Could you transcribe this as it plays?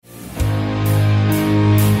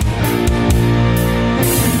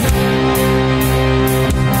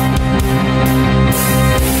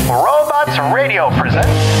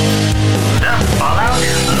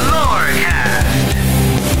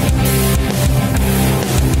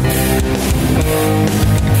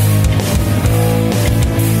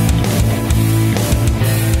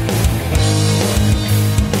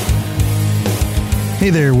Hey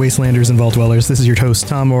there, Wastelanders and Vault Dwellers. This is your host,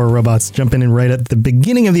 Tom or Robots, jumping in right at the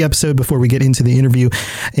beginning of the episode before we get into the interview.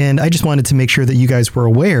 And I just wanted to make sure that you guys were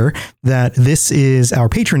aware that this is our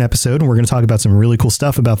Patron episode, and we're going to talk about some really cool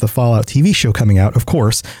stuff about the Fallout TV show coming out, of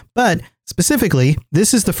course. But specifically,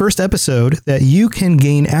 this is the first episode that you can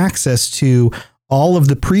gain access to all of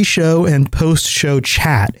the pre-show and post-show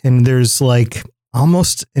chat. And there's like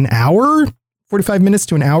almost an hour, 45 minutes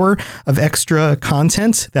to an hour of extra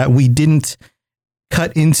content that we didn't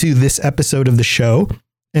cut into this episode of the show.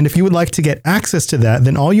 And if you would like to get access to that,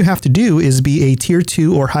 then all you have to do is be a tier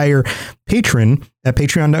 2 or higher patron at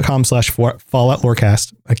patreon.com/Fallout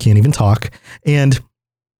Lorecast. I can't even talk. And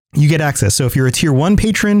you get access. So if you're a tier 1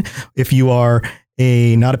 patron, if you are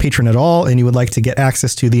not a patron at all, and you would like to get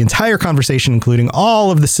access to the entire conversation, including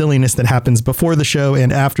all of the silliness that happens before the show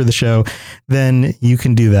and after the show, then you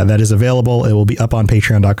can do that. That is available. It will be up on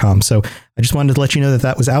patreon.com. So I just wanted to let you know that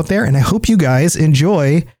that was out there, and I hope you guys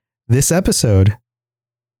enjoy this episode.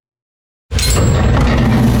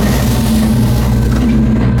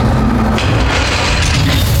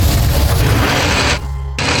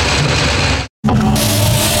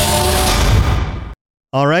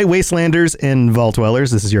 All right, Wastelanders and Vault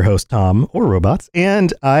Dwellers, this is your host, Tom, or Robots,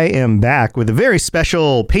 and I am back with a very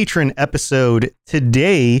special patron episode.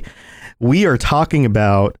 Today, we are talking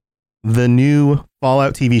about the new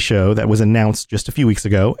Fallout TV show that was announced just a few weeks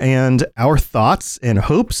ago, and our thoughts and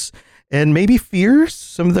hopes and maybe fears,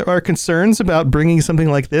 some of our concerns about bringing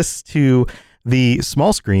something like this to the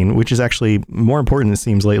small screen, which is actually more important, it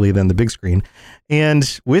seems, lately than the big screen.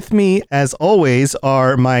 And with me, as always,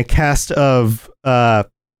 are my cast of wacky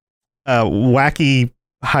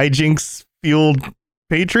hijinks fueled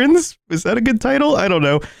patrons. Is that a good title? I don't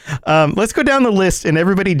know. Let's go down the list and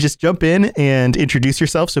everybody just jump in and introduce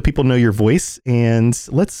yourself so people know your voice. And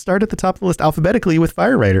let's start at the top of the list alphabetically with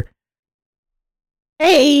Firewriter.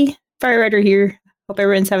 Hey, Firewriter here. Hope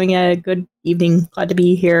everyone's having a good evening. Glad to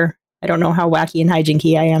be here. I don't know how wacky and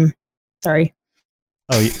hijinky I am. Sorry.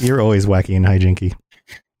 Oh, you're always wacky and hijinky.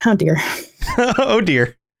 Oh, dear. Oh,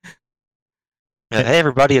 dear. Hey,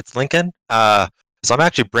 everybody, it's Lincoln. So I'm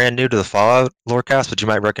actually brand new to the Fallout Lorecast, but you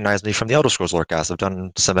might recognize me from the Elder Scrolls Lorecast. I've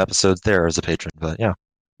done some episodes there as a patron, but yeah.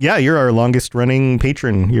 Yeah, you're our longest running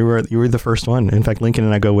patron. You were the first one. In fact, Lincoln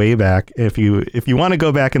and I go way back. If you want to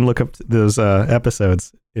go back and look up those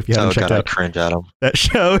episodes, if you haven't checked out I cringe at them. That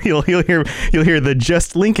show, you'll hear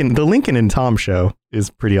the Lincoln and Tom show is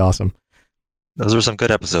pretty awesome. Those were some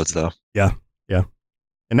good episodes, though. Yeah. And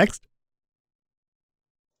next.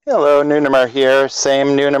 Hello, Noonimer here.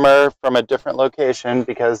 Same Noonimer from a different location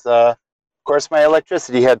because, of course, my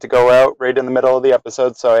electricity had to go out right in the middle of the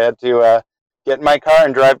episode, so I had to get in my car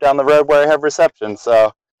and drive down the road where I have reception. So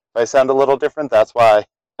if I sound a little different, that's why.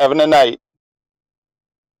 Having a night.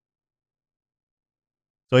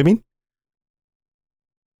 Soybean?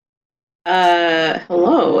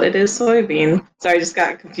 Hello, it is Soybean. Sorry, I just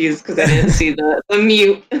got confused because I didn't see the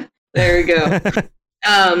mute. There we go.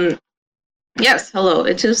 Yes, hello,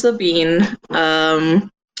 it is the Bean.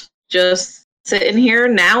 Just sitting here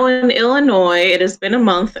now in Illinois. It has been a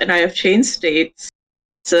month and I have changed states.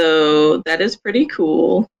 So that is pretty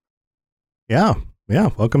cool. Yeah.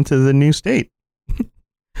 Welcome to the new state.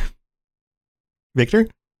 Victor?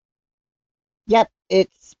 Yep,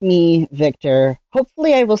 it's me, Victor.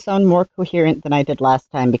 Hopefully I will sound more coherent than I did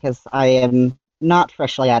last time because I am not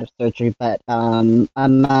freshly out of surgery, but a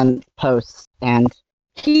month post and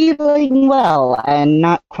healing well and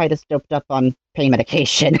not quite as doped up on pain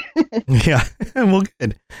medication. Yeah, well,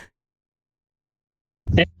 good.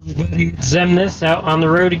 Everybody, Zemnis out on the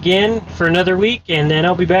road again for another week, and then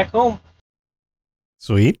I'll be back home.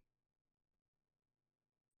 Sweet.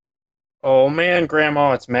 Oh man,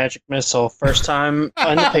 Grandma, it's Magic Missile. First time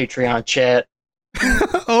on the Patreon chat.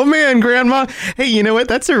 Oh man, Grandma. Hey, you know what?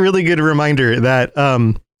 That's a really good reminder that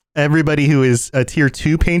everybody who is a tier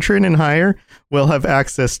 2 patron and higher will have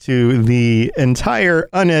access to the entire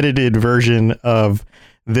unedited version of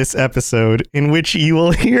this episode, in which you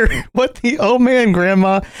will hear what the "oh man,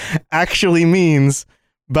 Grandma" actually means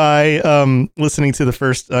by listening to the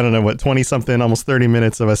first, 20 something, almost 30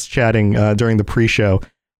 minutes of us chatting during the pre-show.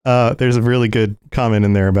 There's a really good comment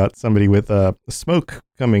in there about somebody with smoke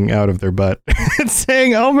coming out of their butt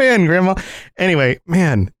saying, "oh man, Grandma." Anyway,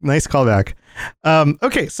 man, nice callback.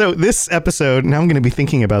 Okay, so this episode, now I'm going to be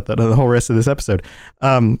thinking about that the whole rest of this episode.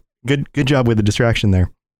 Good job with the distraction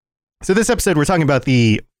there. So this episode, we're talking about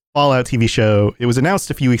the Fallout TV show. It was announced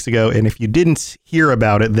a few weeks ago, and if you didn't hear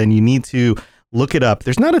about it, then you need to look it up.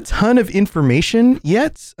 There's not a ton of information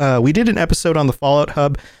yet. We did an episode on the Fallout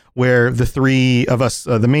Hub where the three of us,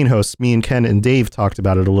 the main hosts, me and Ken and Dave, talked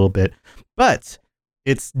about it a little bit. But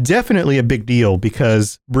it's definitely a big deal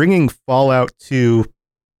because bringing Fallout to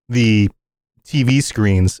the TV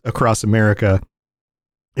screens across America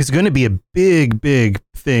is going to be a big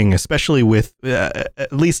thing, especially with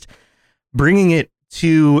at least bringing it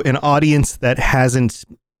to an audience that hasn't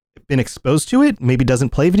been exposed to it, maybe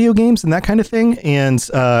doesn't play video games and that kind of thing. And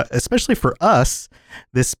especially for us,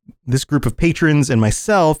 this group of patrons and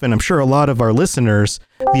myself, and I'm sure a lot of our listeners,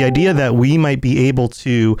 the idea that we might be able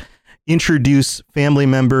to introduce family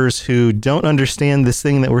members who don't understand this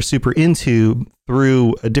thing that we're super into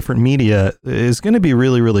through a different media is going to be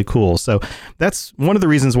really cool. So that's one of the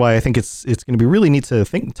reasons why I think it's going to be really neat to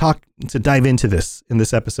dive into this in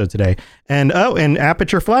this episode today. And and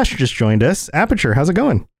Aperture Flash just joined us. Aperture, how's it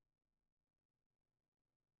going?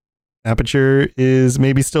 Aperture is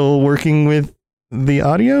maybe still working with the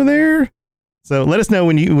audio there. So let us know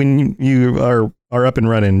when you are up and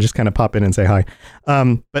running. Just kind of pop in and say hi.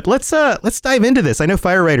 But let's dive into this. I know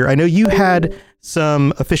Firewriter, I know you had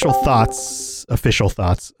some official thoughts,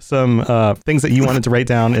 some things that you wanted to write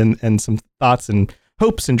down and some thoughts and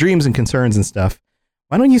hopes and dreams and concerns and stuff.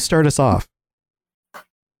 Why don't you start us off?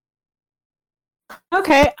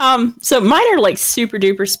 Okay. So mine are like super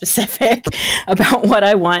duper specific about what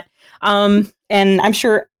I want. And I'm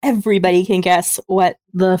sure everybody can guess what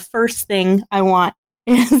the first thing I want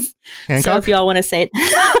is. Hancock? So if y'all want to say it,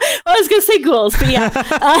 I was going to say ghouls, but yeah.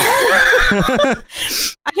 I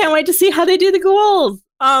can't wait to see how they do the ghouls.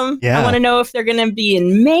 I want to know if they're going to be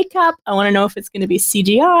in makeup. I want to know if it's going to be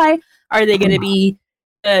CGI. Are they going to be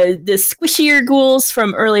the squishier ghouls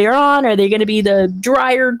from earlier on? Are they going to be the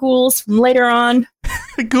drier ghouls from later on?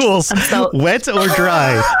 Ghouls, wet or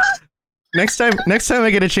dry? Next time I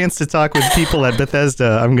get a chance to talk with people at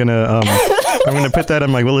Bethesda, I'm gonna put that on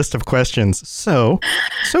my list of questions. So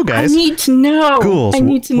guys, I need to know. Ghouls. I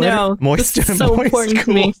need to know. Moist, this is so moist important ghouls.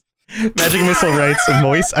 to me. Magic Missile writes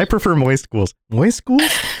moist. I prefer moist ghouls. Moist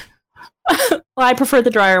ghouls? Well, I prefer the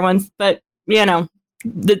drier ones, but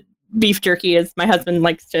the beef jerky is my husband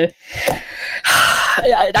likes to.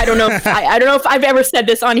 I don't know if I don't know if I've ever said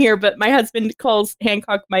this on here, but my husband calls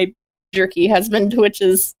Hancock my jerky husband, which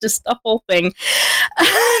is just a whole thing.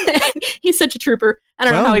 He's such a trooper. I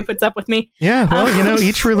don't know how he puts up with me. Yeah, well,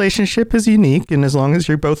 each relationship is unique, and as long as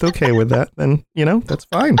you're both okay with that, then that's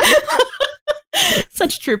fine.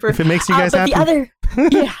 Such a trooper. If it makes you guys happy.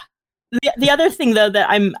 The other thing though that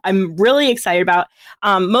I'm really excited about,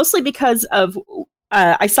 mostly because of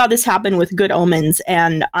I saw this happen with Good Omens,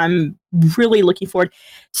 and I'm really looking forward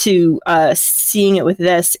to seeing it with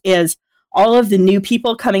this, is all of the new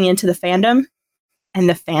people coming into the fandom and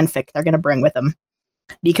the fanfic they're going to bring with them.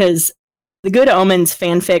 Because the Good Omens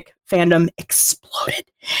fanfic fandom exploded,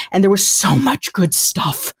 and there was so much good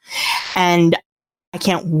stuff. And I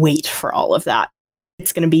can't wait for all of that.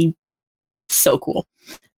 It's going to be so cool.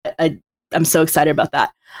 I'm so excited about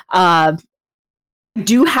that. I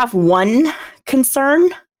do have one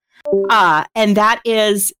concern, and that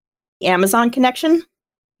is the Amazon connection.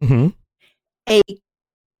 Mm-hmm.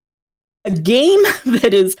 A game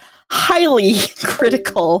that is highly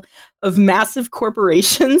critical of massive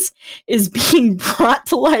corporations is being brought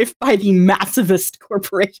to life by the massivist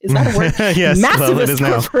corporation. Is that a word? Yes, massivist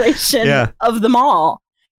corporation of them all.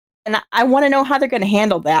 And I want to know how they're going to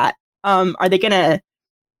handle that. Are they going to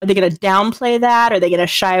downplay that? Are they going to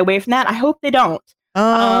shy away from that? I hope they don't.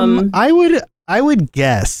 I would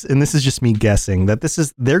guess, and this is just me guessing, that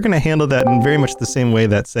they're going to handle that in very much the same way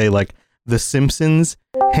that, say, like The Simpsons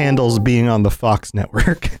handles being on the Fox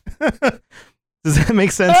network. Does that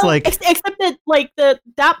make sense? Well, except that like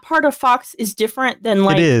that part of Fox is different than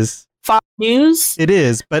like it is Fox News. It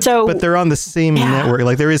is, but they're on the same network.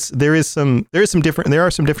 Like there are some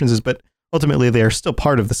differences, but ultimately they are still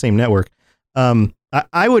part of the same network.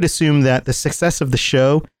 I would assume that the success of the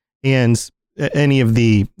show and any of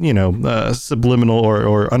the subliminal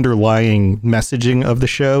or underlying messaging of the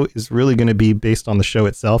show is really going to be based on the show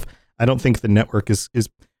itself. I don't think the network is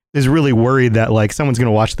really worried that like someone's going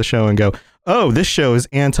to watch the show and go, oh, this show is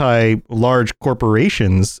anti-large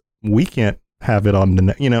corporations. We can't have it on the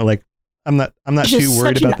net. Like I'm not too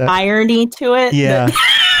worried about that. Irony to it. Yeah,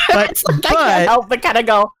 but I can't help but kind of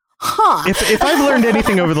go, huh. If I've learned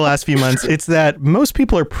anything over the last few months, it's that most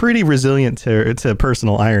people are pretty resilient to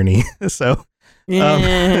personal irony. So. So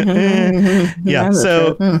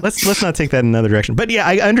let's not take that in another direction. But yeah,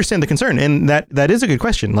 I understand the concern, and that is a good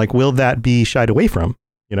question. Like, will that be shied away from?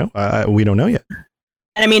 We don't know yet.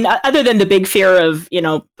 I mean, other than the big fear of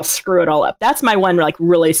screw it all up, that's my one like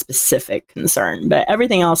really specific concern. But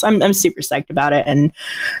everything else, I'm super psyched about it. And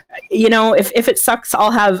if it sucks,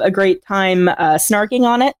 I'll have a great time snarking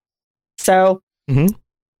on it. So,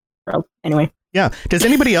 anyway. Yeah. Does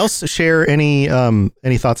anybody else share any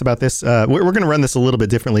thoughts about this? We're going to run this a little bit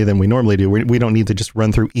differently than we normally do. We don't need to just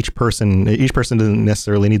run through each person. Each person doesn't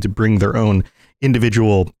necessarily need to bring their own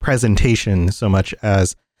individual presentation so much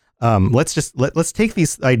as let's take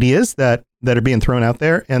these ideas that are being thrown out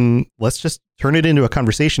there and let's just turn it into a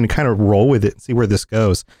conversation and kind of roll with it and see where this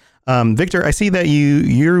goes. Victor, I see that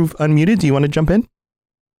you've unmuted. Do you want to jump in?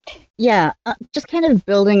 Yeah, just kind of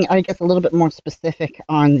building, I guess, a little bit more specific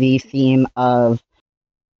on the theme of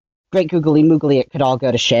great googly moogly, it could all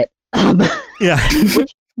go to shit. Yeah.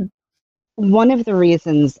 One of the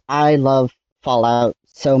reasons I love Fallout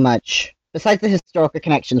so much, besides the historical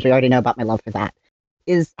connections, we already know about my love for that,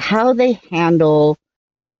 is how they handle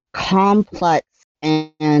complex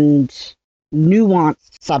and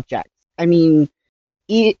nuanced subjects. I mean,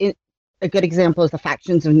 a good example is the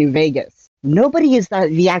factions of New Vegas. Nobody is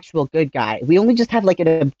the actual good guy. We only just have like an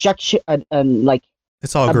objection, like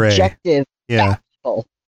it's all gray. Objective, yeah,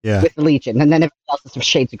 with the Legion, and then everything else is some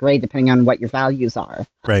shades of gray depending on what your values are.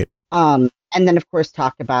 Right. And then of course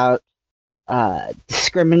talk about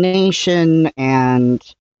discrimination and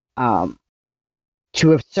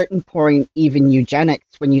to a certain point even eugenics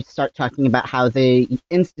when you start talking about how the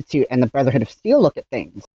Institute and the Brotherhood of Steel look at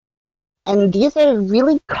things. And these are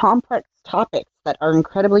really complex topics that are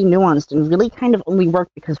incredibly nuanced and really kind of only work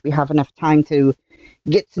because we have enough time to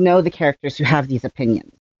get to know the characters who have these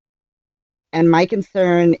opinions. And my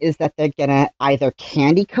concern is that they're going to either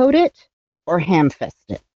candy coat it or ham-fist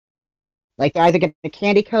it. Like, they're either going to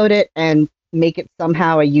candy coat it and make it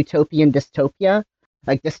somehow a utopian dystopia,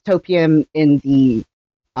 like dystopian in the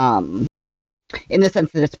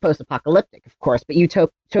sense that it's post-apocalyptic, of course, but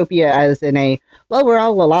utopia as in a, well, we're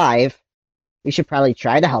all alive. We should probably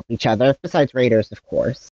try to help each other, besides raiders, of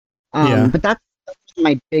course. But that's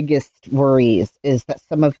my biggest worries, is that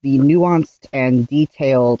some of the nuanced and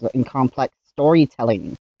detailed and complex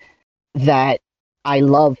storytelling that I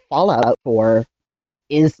love Fallout for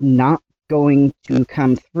is not going to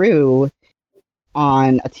come through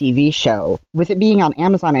on a TV show. With it being on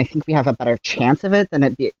Amazon, I think we have a better chance of it than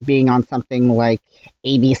it being on something like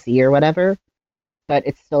ABC or whatever. But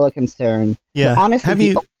it's still a concern. Yeah. But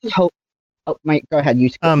honestly, Oh, Mike, go ahead. You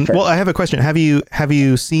go first. Well, I have a question. Have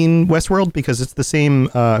you seen Westworld? Because it's the same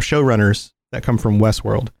showrunners that come from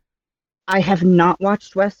Westworld. I have not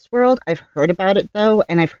watched Westworld. I've heard about it though,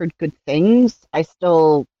 and I've heard good things.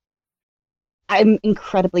 I'm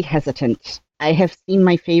incredibly hesitant. I have seen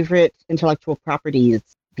my favorite intellectual properties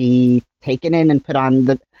be taken in and put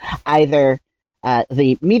on either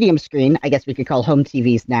the medium screen, I guess we could call home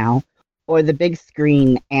TVs now, or the big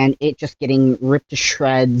screen, and it just getting ripped to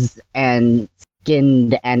shreds and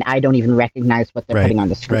skinned, and I don't even recognize what they're putting on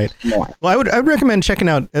the screen anymore. Well, I would recommend checking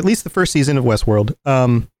out at least the first season of Westworld.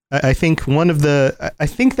 I think I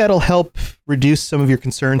think that'll help reduce some of your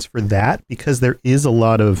concerns for that, because there is a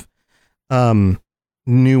lot of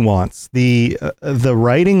nuance. The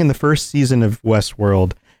writing in the first season of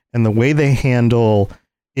Westworld and the way they handle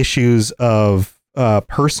issues of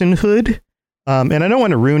personhood. And I don't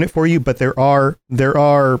want to ruin it for you, but there are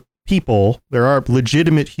people, there are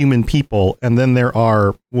legitimate human people, and then there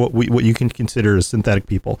are what you can consider as synthetic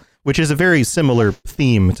people, which is a very similar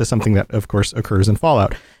theme to something that, of course, occurs in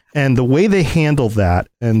Fallout. And the way they handle that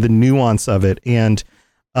and the nuance of it and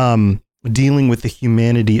dealing with the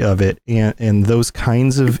humanity of it and those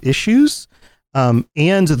kinds of issues and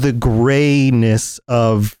the grayness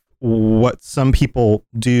of what some people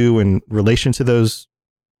do in relation to those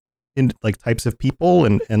types of people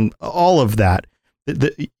and all of that,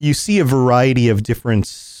 you see a variety of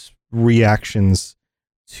different reactions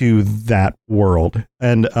to that world.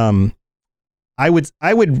 And I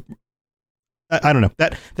don't know,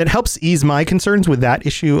 that helps ease my concerns with that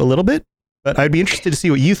issue a little bit, but I'd be interested to see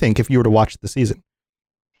what you think if you were to watch the season.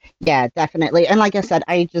 Yeah, definitely. And like I said,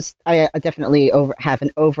 I definitely have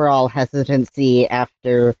an overall hesitancy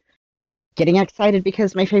after getting excited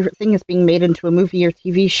because my favorite thing is being made into a movie or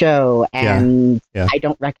TV show, and I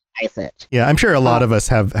don't recognize it. Yeah, I'm sure a lot of us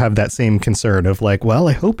have that same concern of like, well,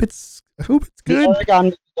 I hope it's good. The Oregon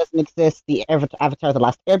movie doesn't exist. The Avatar: The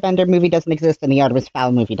Last Airbender movie doesn't exist, and the Artemis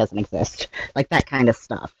Fowl movie doesn't exist. Like that kind of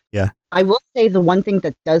stuff. Yeah. I will say the one thing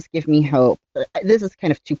that does give me hope. This is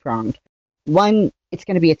kind of two-pronged. One, it's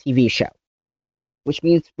going to be a TV show, which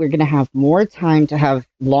means we're going to have more time to have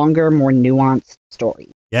longer, more nuanced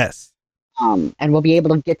stories. Yes. And we'll be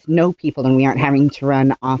able to get to know people, and we aren't having to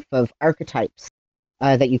run off of archetypes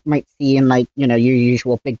that you might see in your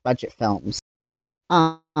usual big budget films.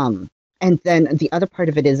 And then the other part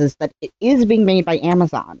of it is that it is being made by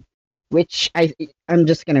Amazon, which I'm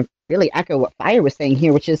just going to really echo what Fire was saying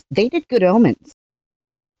here, which is they did Good Omens.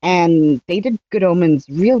 And they did Good Omens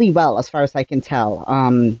really well, as far as I can tell.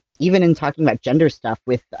 Even in talking about gender stuff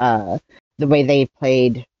with the way they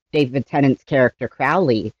played David Tennant's character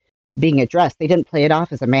Crowley being addressed, they didn't play it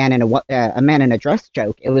off as a man in a dress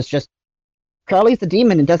joke. It was just Crowley's a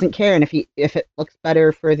demon and doesn't care, and if it looks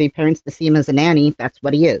better for the parents to see him as a nanny, that's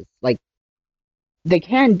what he is. Like, they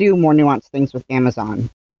can do more nuanced things with Amazon.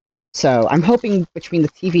 So I'm hoping between the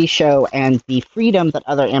TV show and the freedom that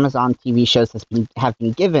other Amazon TV shows have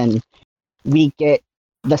been given, we get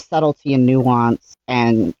the subtlety and nuance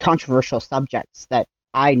and controversial subjects that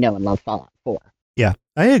I know and love Fallout 4. Yeah,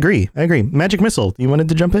 I agree. Magic Missile, you wanted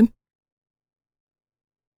to jump in?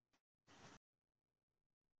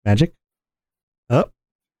 Magic? Oh,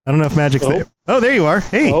 I don't know if Magic's there. Oh, there you are.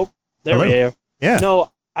 Hey. Oh, there Hello. we go. Yeah.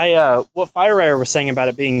 No, what FireWire was saying about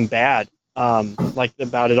it being bad, like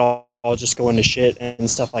about it all just going to shit and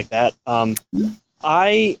stuff like that.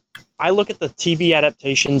 I look at the TV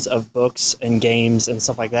adaptations of books and games and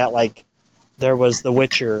stuff like that. Like there was The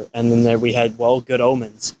Witcher, and then we had Good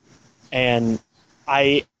Omens, and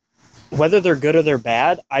whether they're good or they're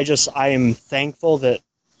bad, I am thankful that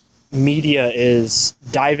media is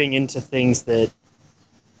diving into things that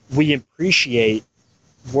we appreciate,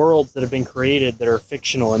 worlds that have been created that are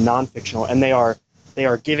fictional and non-fictional, and they are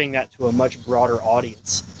giving that to a much broader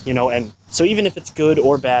audience, and so even if it's good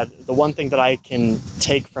or bad, the one thing that I can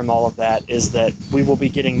take from all of that is that we will be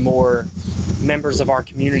getting more members of our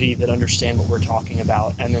community that understand what we're talking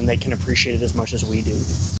about, and then they can appreciate it as much as we do.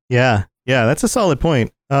 Yeah, that's a solid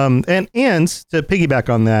point. And to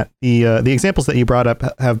piggyback on that, the examples that you brought up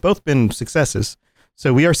have both been successes.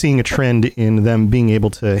 So we are seeing a trend in them being able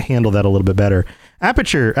to handle that a little bit better.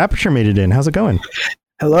 Aperture made it in. How's it going?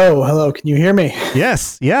 Hello. Can you hear me?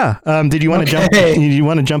 Yes. Yeah. Did you want to jump? Did you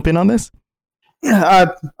want to jump in on this?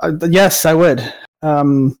 Yes, I would.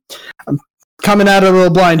 I'm coming out a little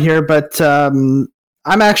blind here, but I want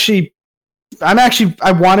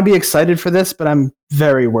to be excited for this, but I'm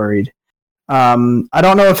very worried. I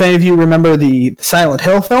don't know if any of you remember the Silent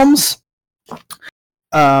Hill films.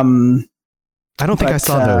 I don't think I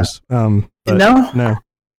saw those. No.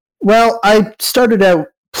 Well, I started out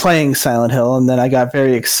playing Silent Hill, and then I got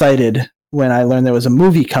very excited when I learned there was a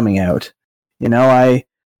movie coming out. I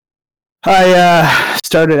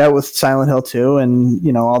started out with Silent Hill 2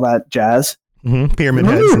 and all that jazz. Mm-hmm. Pyramid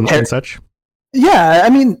Heads and such. Yeah, I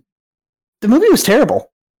mean, the movie was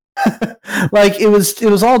terrible. Like it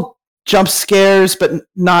was all jump scares, but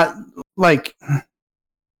not like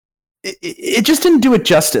it just didn't do it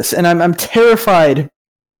justice, and I'm terrified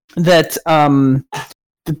that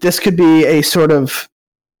that this could be a sort of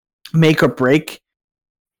make or break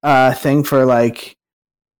thing for like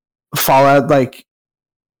Fallout. Like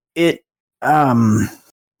it, what am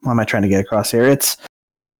I trying to get across here? It's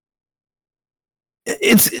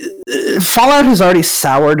Fallout has already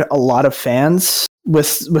soured a lot of fans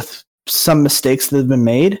with some mistakes that have been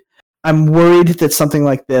made. I'm worried that something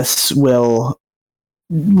like this will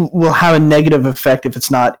have a negative effect if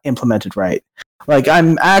it's not implemented right. Like,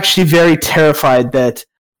 I'm actually very terrified that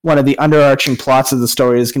one of the underarching plots of the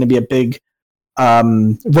story is going to be a big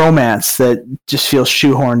romance that just feels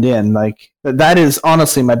shoehorned in. Like, that is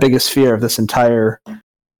honestly my biggest fear of this entire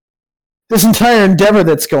endeavor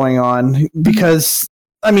that's going on, because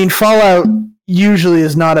I mean, Fallout usually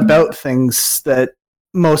is not about things that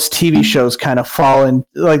most TV shows kind of fall in,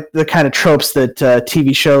 like the kind of tropes that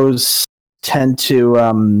TV shows tend to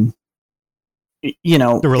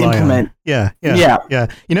implement. On. Yeah.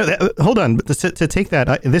 Hold on, but to take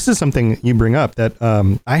that, this is something you bring up that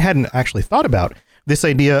I hadn't actually thought about. This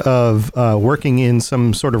idea of working in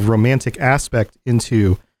some sort of romantic aspect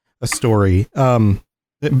into a story.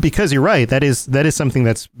 Because you're right, that is something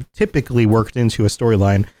that's typically worked into a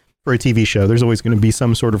storyline for a TV show. There's always going to be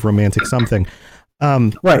some sort of romantic something.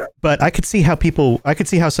 Right. But I could see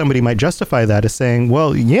how somebody might justify that as saying,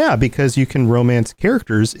 well, yeah, because you can romance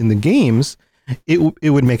characters in the games, it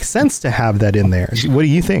would make sense to have that in there. What do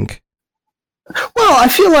you think? Well, I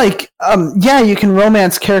feel like, you can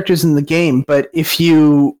romance characters in the game, but if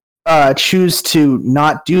you choose to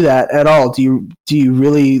not do that at all, do you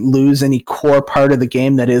really lose any core part of the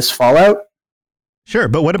game that is Fallout? Sure,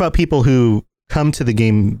 but what about people who come to the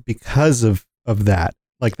game because of that?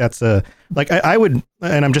 Like I would,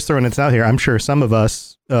 and I'm just throwing this out here, I'm sure some of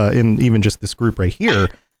us in even just this group right here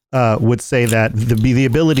would say that the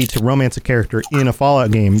ability to romance a character in a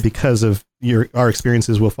Fallout game because of our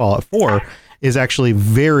experiences with Fallout 4 is actually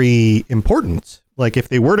very important. Like if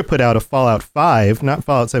they were to put out a Fallout 5, not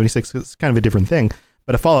Fallout 76, it's kind of a different thing,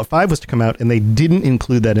 but if Fallout 5 was to come out and they didn't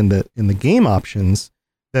include that in the game options,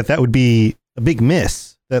 that would be a big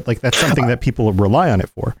miss. that like that's something that people rely on it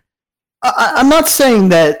for. I'm not saying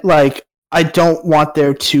that like I don't want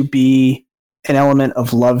there to be an element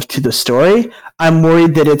of love to the story. I'm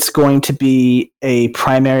worried that it's going to be a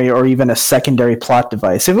primary or even a secondary plot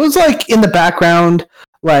device. If it was like in the background,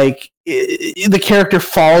 like the character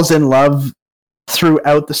falls in love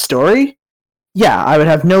throughout the story, yeah, I would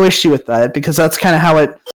have no issue with that because that's kind of how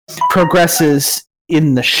it progresses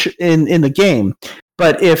in the in the game.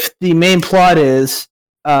 But if the main plot is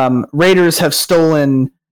raiders have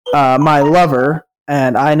stolen my lover,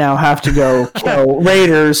 and I now have to go kill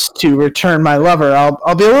raiders to return my lover,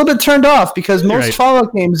 I'll be a little bit turned off because most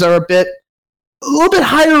Fallout games are a little bit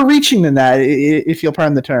higher reaching than that, if you'll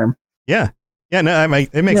pardon the term. Yeah, no,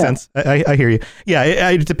 it makes sense. I hear you. Yeah,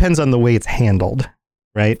 it depends on the way it's handled,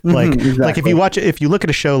 right? Like, exactly. Like if you look at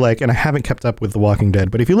a show like, and I haven't kept up with The Walking Dead,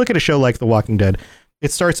 but if you look at a show like The Walking Dead,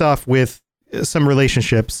 it starts off with some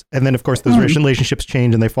relationships, and then of course those relationships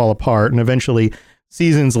change and they fall apart, and eventually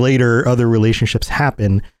seasons later, other relationships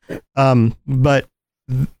happen. But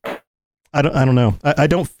I don't know. I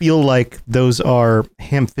don't feel like those are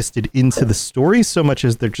ham-fisted into the story so much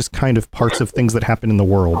as they're just kind of parts of things that happen in the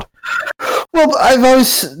world. Well, I've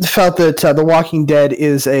always felt that The Walking Dead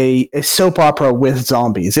is a soap opera with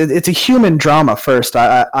zombies. It's a human drama first,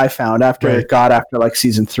 I found, after it got after like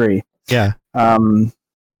season 3. Yeah.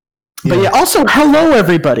 But yeah, also, hello,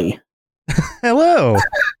 everybody. Hello.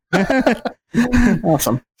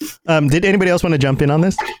 Awesome. Did anybody else want to jump in on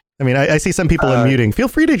this? I mean, I see some people unmuting. Feel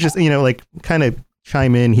free to just, like kind of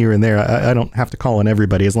chime in here and there. I don't have to call on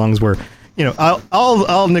everybody as long as we're,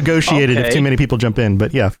 I'll negotiate it if too many people jump in.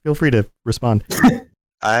 But yeah, feel free to respond.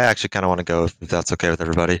 I actually kind of want to go if that's okay with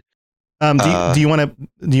everybody. Do you want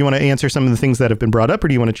to answer some of the things that have been brought up, or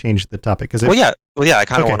do you want to change the topic? Well, yeah. I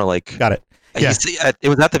kind of want to like. Got it. Yeah. See, it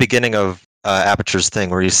was at the beginning of Aperture's thing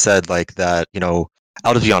where you said like that.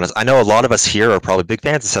 I'll just be honest. I know a lot of us here are probably big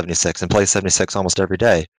fans of 76 and play 76 almost every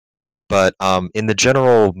day. But in the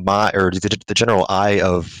general the general eye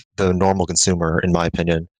of the normal consumer, in my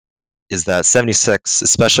opinion, is that 76,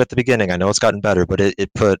 especially at the beginning, I know it's gotten better, but it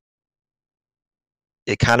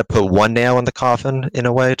kind of put one nail in the coffin in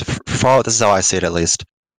a way to follow. This is how I see it, at least.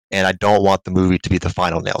 And I don't want the movie to be the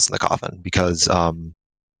final nails in the coffin because,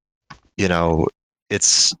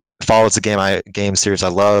 it's Fallout's a game series I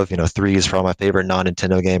love. 3 is probably my favorite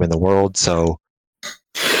non-Nintendo game in the world. So,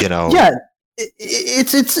 yeah.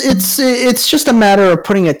 It's just a matter of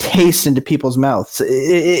putting a taste into people's mouths.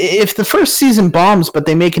 If the first season bombs, but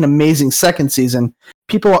they make an amazing second season,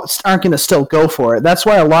 people aren't going to still go for it. That's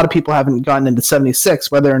why a lot of people haven't gotten into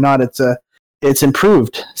 76, whether or not it's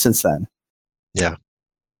improved since then. Yeah,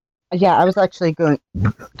 I was actually going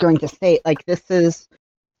to say, like, this is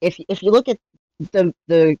if you look at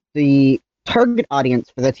the target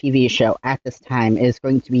audience for the TV show at this time is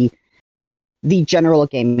going to be the general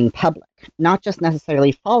gaming public, not just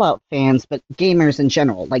necessarily Fallout fans, but gamers in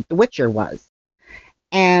general, like The Witcher was.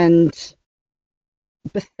 And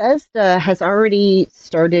Bethesda has already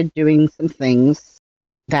started doing some things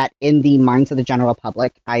that, in the minds of the general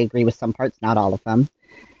public, I agree with some parts, not all of them,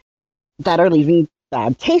 that are leaving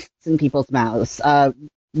bad tastes in people's mouths.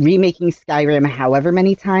 Remaking Skyrim however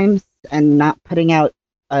many times and not putting out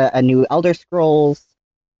a new Elder Scrolls.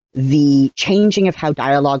 The changing of how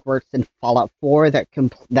dialogue works in Fallout 4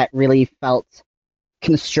 that really felt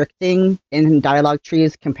constricting in dialogue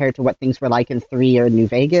trees compared to what things were like in 3 or New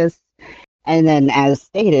Vegas. And then, as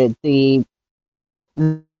stated, the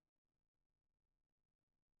kind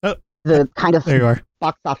of there you are.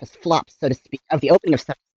 Box office flop, so to speak, of the opening of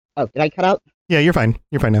stuff. Oh, did I cut out? Yeah, you're fine.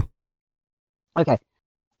 You're fine now. Okay.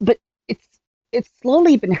 But it's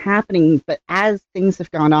slowly been happening, but as things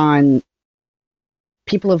have gone on,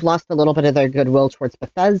 people have lost a little bit of their goodwill towards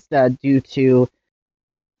Bethesda due to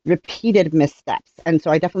repeated missteps. And so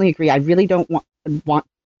I definitely agree. I really don't want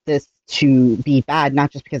this to be bad, not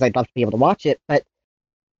just because I'd love to be able to watch it, but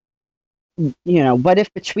what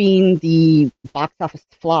if between the box office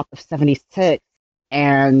flop of 76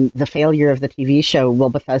 and the failure of the TV show, will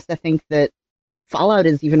Bethesda think that Fallout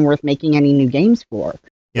is even worth making any new games for?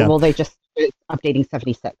 Yeah. Or will they just updating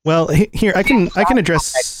 76? Well, here I can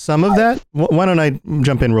address some of that. Why don't I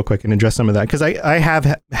jump in real quick and address some of that, because I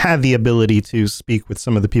have had the ability to speak with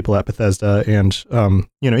some of the people at Bethesda and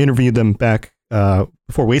interviewed them back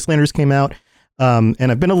before Wastelanders came out, and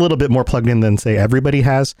I've been a little bit more plugged in than say everybody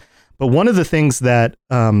has. But one of the things that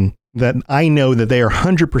that I know that they are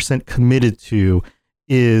 100% committed to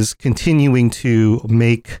is continuing to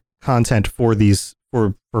make content for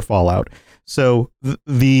Fallout. So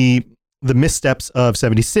the missteps of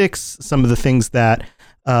 76, some of the things that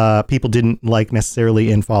people didn't like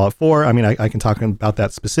necessarily in Fallout 4. I mean, I can talk about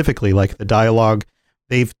that specifically, like the dialogue.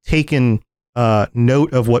 They've taken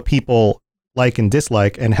note of what people like and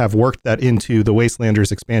dislike and have worked that into the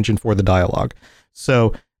Wastelanders expansion for the dialogue.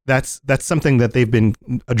 So that's something that they've been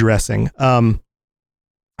addressing.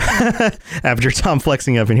 After Tom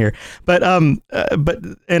flexing up in here, but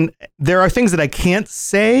and there are things that I can't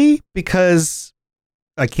say because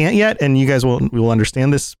I can't yet, and you guys will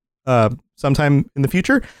understand this sometime in the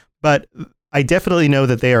future. But I definitely know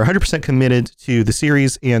that they are 100% committed to the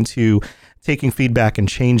series and to taking feedback and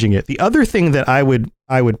changing it. The other thing that I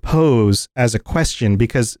would pose as a question,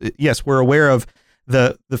 because yes, we're aware of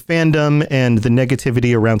the fandom and the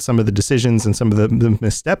negativity around some of the decisions and some of the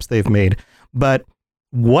missteps they've made, but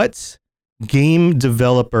what game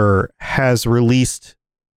developer has released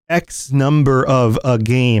X number of a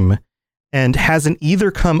game and hasn't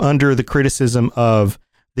either come under the criticism of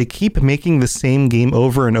they keep making the same game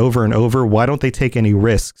over and over and over, why don't they take any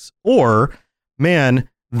risks? Or, man,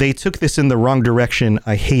 they took this in the wrong direction,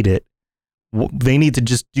 I hate it. They need to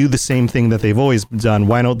just do the same thing that they've always done.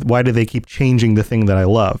 Why do they keep changing the thing that I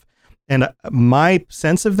love? And my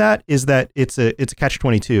sense of that is that it's a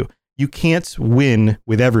catch-22. You can't win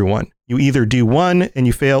with everyone. You either do one and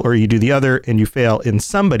you fail, or you do the other and you fail in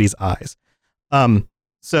somebody's eyes.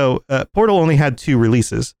 So Portal only had 2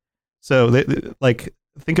 releases. So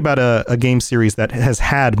think about a game series that has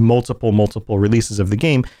had multiple releases of the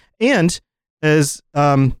game and is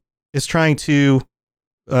trying to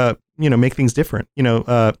make things different.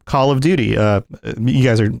 Call of Duty. You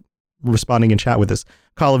guys are responding in chat with this.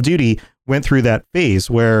 Call of Duty went through that phase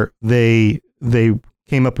where they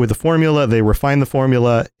came up with a formula, they refined the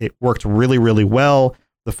formula, it worked really, really well,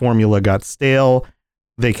 the formula got stale,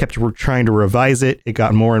 they kept trying to revise it, it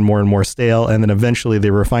got more and more and more stale, and then eventually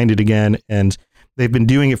they refined it again, and they've been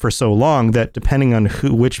doing it for so long that depending on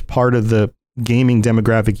which part of the gaming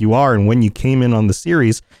demographic you are and when you came in on the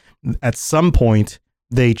series, at some point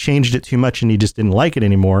they changed it too much and you just didn't like it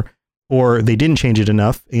anymore, or they didn't change it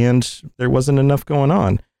enough and there wasn't enough going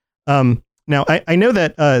on. Now, I know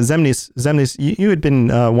that Zemnis, you had been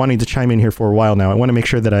wanting to chime in here for a while now. I want to make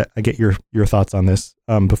sure that I get your thoughts on this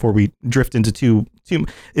before we drift into two.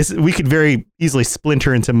 We could very easily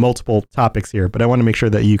splinter into multiple topics here, but I want to make sure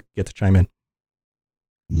that you get to chime in.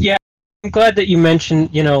 Yeah, I'm glad that you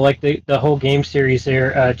mentioned, like the whole game series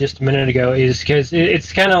there just a minute ago, is because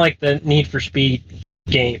it's kind of like the Need for Speed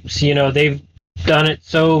games. They've done it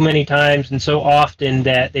so many times and so often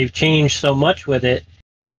that they've changed so much with it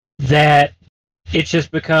that it's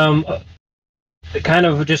just become kind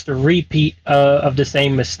of just a repeat of the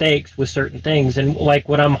same mistakes with certain things. And like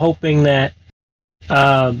what I'm hoping that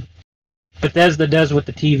Bethesda does with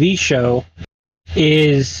the TV show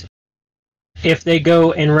is if they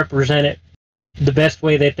go and represent it the best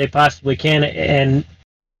way that they possibly can and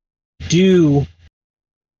do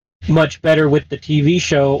much better with the TV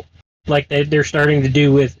show like they're starting to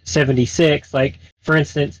do with 76. Like, for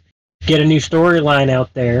instance, get a new storyline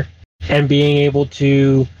out there and being able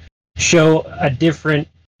to show a different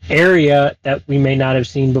area that we may not have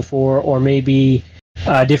seen before, or maybe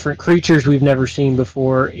different creatures we've never seen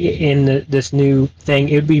before in this new thing.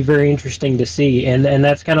 It would be very interesting to see, and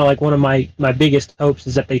that's kind of like one of my biggest hopes,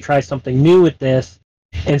 is that they try something new with this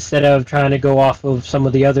instead of trying to go off of some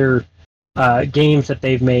of the other games that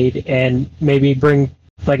they've made, and maybe bring,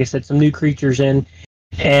 like I said, some new creatures in.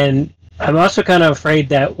 And I'm also kind of afraid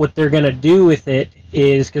that what they're going to do with it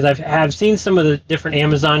is, because I've seen some of the different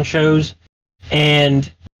Amazon shows, and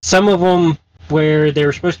some of them where they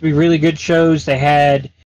were supposed to be really good shows, they had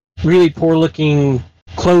really poor looking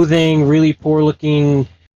clothing, really poor looking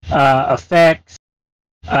effects.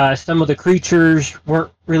 Some of the creatures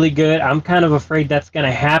weren't really good. I'm kind of afraid that's going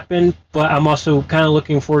to happen, but I'm also kind of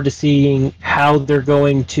looking forward to seeing how they're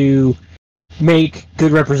going to make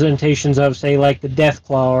good representations of, say, like the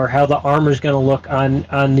Deathclaw, or how the armor is going to look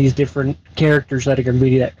on these different characters that are going to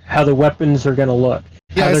be there, how the weapons are going to look,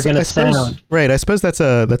 how they're going to sound. Right. I suppose that's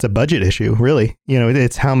a budget issue, really.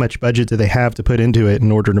 It's how much budget do they have to put into it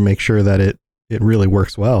in order to make sure that it really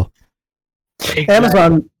works well. Exactly.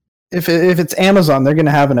 Amazon, if it's Amazon, they're going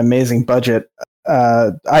to have an amazing budget.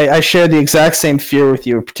 I share the exact same fear with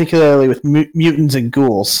you, particularly with mutants and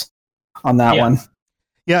ghouls on that one.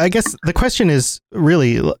 Yeah, I guess the question is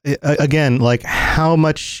really, again, like, how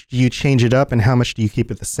much do you change it up and how much do you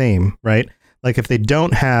keep it the same, right? Like, if they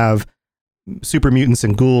don't have super mutants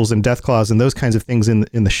and ghouls and Deathclaws and those kinds of things in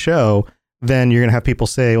the show, then you're going to have people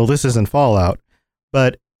say, well, this isn't Fallout.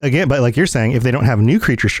 But again, but like you're saying, if they don't have new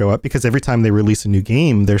creatures show up, because every time they release a new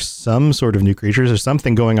game, there's some sort of new creatures or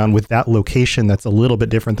something going on with that location that's a little bit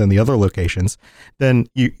different than the other locations, then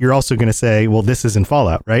you're also going to say, well, this isn't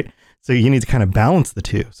Fallout, right? So you need to kind of balance the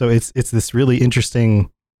two. So it's this really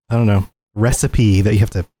interesting, I don't know, recipe that you have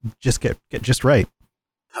to just get just right.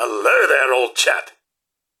 Hello there, old chap.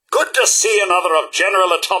 Good to see another of General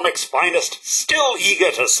Atomic's finest, still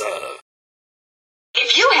eager to serve.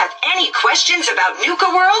 If you have any questions about Nuka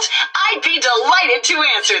World, I'd be delighted to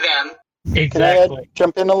answer them. Exactly. Can I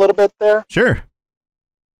jump in a little bit there? Sure.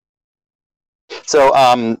 So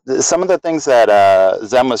some of the things that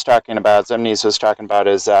Zemnis was talking about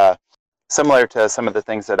is similar to some of the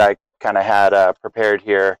things that I kind of had prepared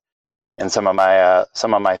here in some of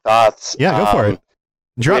my thoughts. Yeah, go for it.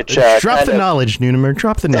 Drop the knowledge, Nunimer.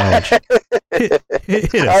 Drop the knowledge. hit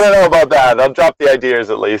us. I don't know about that. I'll drop the ideas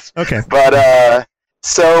at least. Okay. But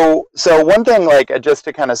so one thing, like just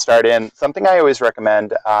to kind of start in, something I always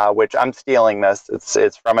recommend, which I'm stealing this.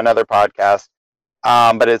 It's from another podcast,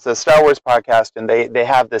 but it's a Star Wars podcast, and they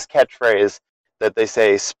have this catchphrase that they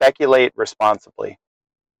say, "Speculate responsibly."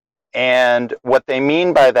 And what they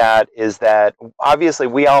mean by that is that obviously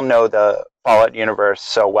we all know the Fallout universe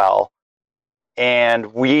so well.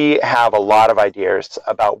 And we have a lot of ideas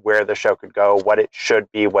about where the show could go, what it should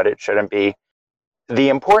be, what it shouldn't be. The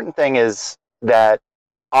important thing is that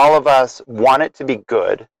all of us want it to be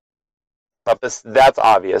good, but that's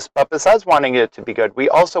obvious. But besides wanting it to be good, we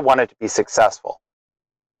also want it to be successful.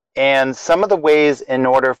 And some of the ways in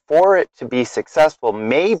order for it to be successful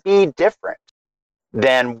may be different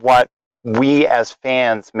than what we as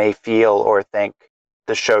fans may feel or think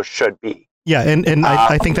the show should be. Yeah, and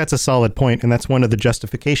I think that's a solid point, and that's one of the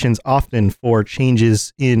justifications often for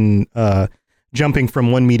changes in jumping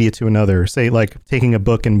from one media to another. Say, like taking a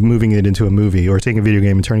book and moving it into a movie, or taking a video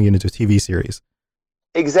game and turning it into a TV series.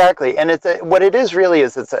 Exactly, and what it is really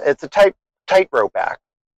is it's a tightrope act,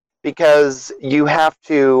 because you have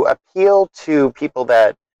to appeal to people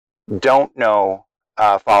that don't know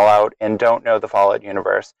Fallout and don't know the Fallout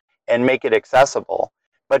universe and make it accessible.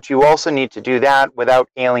 But you also need to do that without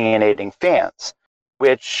alienating fans,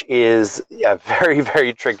 which is a very,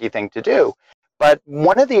 very tricky thing to do. But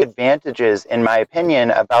one of the advantages, in my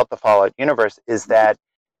opinion, about the Fallout universe is that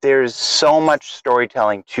there's so much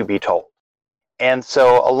storytelling to be told. And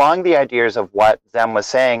so along the ideas of what Zem was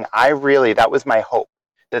saying, that was my hope.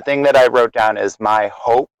 The thing that I wrote down as my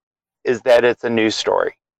hope is that it's a new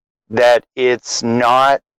story, that it's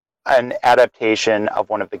not an adaptation of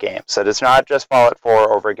one of the games. So it's not just Fallout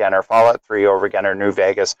 4 over again, or Fallout 3 over again, or New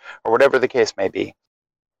Vegas, or whatever the case may be.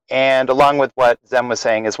 And along with what Zem was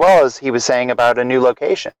saying, as well as he was saying about a new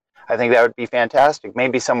location, I think that would be fantastic.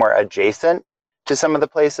 Maybe somewhere adjacent to some of the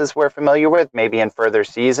places we're familiar with. Maybe in further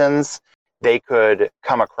seasons, they could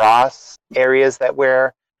come across areas that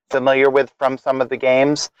we're familiar with from some of the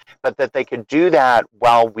games, but that they could do that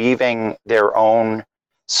while weaving their own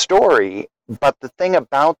story. But the thing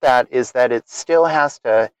about that is that it still has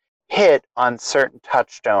to hit on certain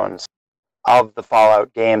touchstones of the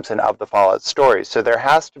Fallout games and of the Fallout stories. So there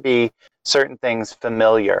has to be certain things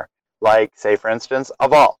familiar, like, say, for instance, a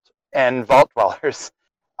vault and vault dwellers.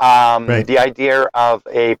 Right. The idea of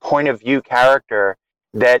a point of view character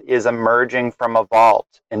that is emerging from a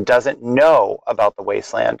vault and doesn't know about the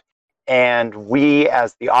wasteland. And we,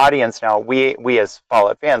 as the audience now, we as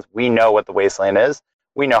Fallout fans, we know what the wasteland is.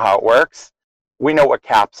 We know how it works. We know what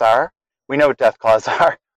caps are. We know what death claws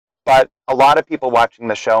are. But a lot of people watching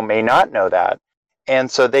the show may not know that. And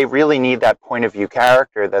so they really need that point of view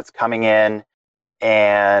character that's coming in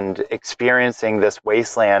and experiencing this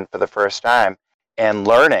wasteland for the first time and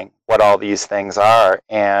learning what all these things are.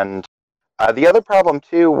 And the other problem,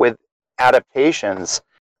 too, with adaptations,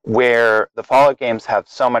 where the Fallout games have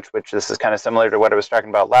so much, which this is kind of similar to what I was talking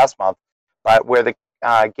about last month, but where the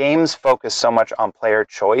games focus so much on player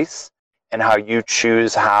choice and how you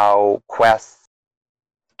choose how quests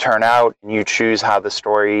turn out and you choose how the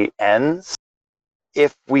story ends.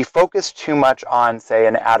 If we focus too much on, say,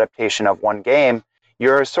 an adaptation of one game,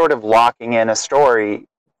 you're sort of locking in a story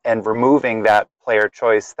and removing that player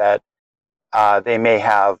choice that they may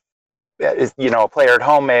have. A player at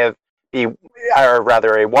home or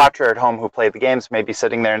rather a watcher at home who played the games may be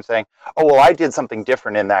sitting there and saying, oh, well, I did something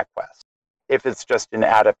different in that quest, if it's just an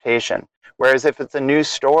adaptation. Whereas if it's a new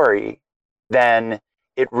story, then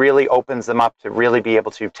it really opens them up to really be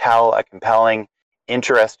able to tell a compelling,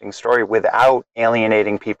 interesting story without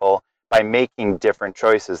alienating people by making different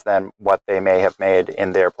choices than what they may have made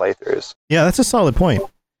in their playthroughs. Yeah, that's a solid point.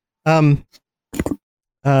 Zemnis,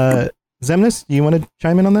 do you want to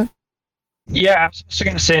chime in on that? Yeah, I was also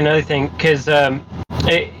going to say another thing, because, and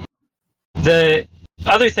The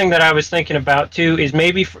other thing that I was thinking about too is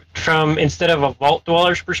maybe from instead of a Vault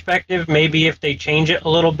Dweller's perspective, maybe if they change it a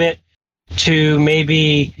little bit to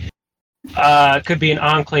maybe could be an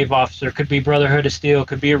Enclave officer, could be Brotherhood of Steel,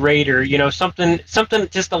 could be a Raider, something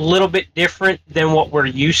just a little bit different than what we're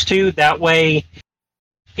used to. That way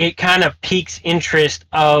it kind of piques interest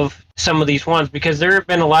of some of these ones, because there have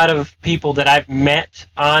been a lot of people that I've met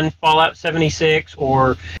on Fallout 76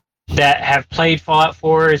 or that have played Fallout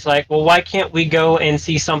 4 is like, well, why can't we go and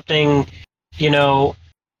see something,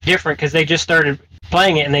 different? Because they just started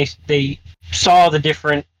playing it and they saw the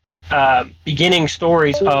different beginning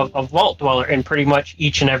stories of Vault Dweller in pretty much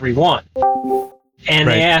each and every one. And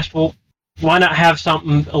They asked, well, why not have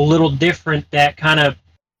something a little different that kind of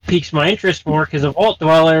piques my interest more? Because a Vault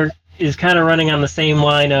Dweller is kind of running on the same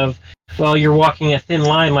line of, well, you're walking a thin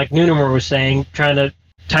line, like Nunamur was saying, trying to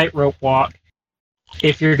tightrope walk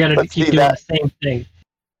if you're going to keep doing the same thing.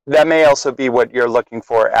 That may also be what you're looking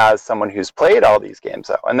for as someone who's played all these games,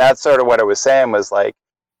 though. And that's sort of what I was saying was like,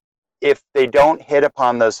 if they don't hit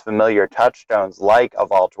upon those familiar touchstones like a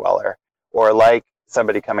Vault Dweller or like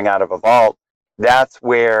somebody coming out of a vault, that's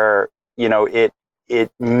where,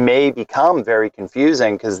 it may become very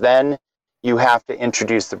confusing, because then you have to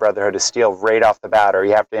introduce the Brotherhood of Steel right off the bat, or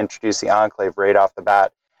you have to introduce the Enclave right off the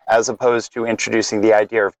bat, as opposed to introducing the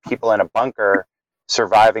idea of people in a bunker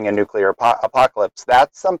surviving a nuclear apocalypse.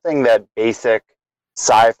 That's something that basic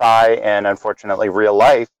sci-fi and unfortunately real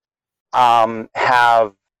life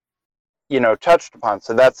have touched upon.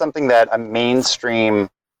 So that's something that a mainstream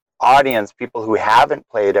audience, people who haven't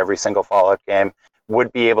played every single Fallout game,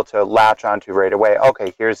 would be able to latch onto right away.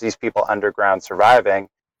 Okay, here's these people underground surviving.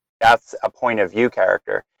 That's a point of view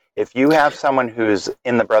character. If you have someone who's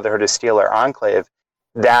in the Brotherhood of Steel or Enclave,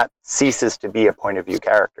 that ceases to be a point of view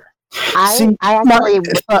character. I actually,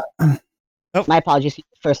 my apologies,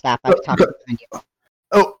 first app, I was talking behind you.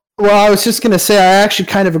 Oh, well, I was just going to say, I actually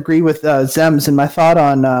kind of agree with Zems, and my thought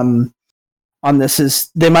on this is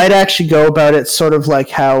they might actually go about it sort of like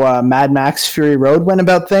how Mad Max Fury Road went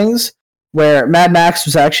about things, where Mad Max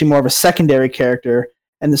was actually more of a secondary character,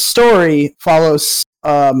 and the story follows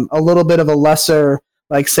a little bit of a lesser,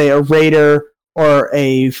 like say a raider or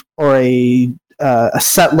a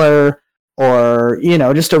settler, or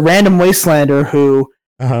just a random wastelander who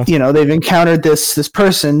they've encountered this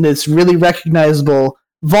person, this really recognizable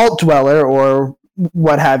vault dweller or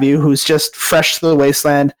what have you, who's just fresh to the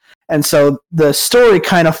wasteland. And so the story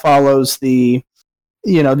kind of follows the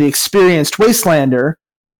experienced wastelander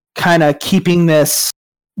kind of keeping this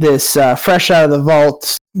fresh out of the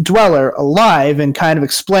vault dweller alive, and kind of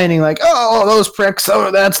explaining like, oh, those pricks,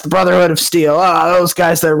 oh, that's the Brotherhood of Steel, those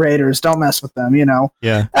guys, they're raiders, don't mess with them,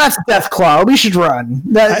 Yeah, that's Deathclaw, we should run.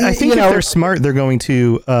 I think if they're smart, they're going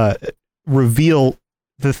to reveal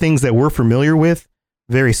the things that we're familiar with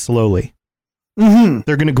very slowly. Mm-hmm.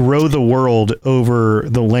 They're going to grow the world over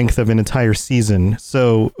the length of an entire season.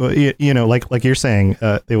 So, like you're saying,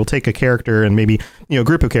 they will take a character and maybe, a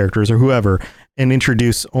group of characters or whoever, and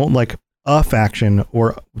introduce like a faction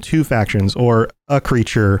or two factions or a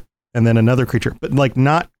creature and then another creature, but like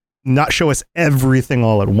not show us everything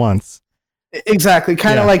all at once. Exactly.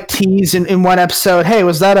 Kind of like tease in one episode, hey,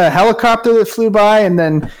 was that a helicopter that flew by? And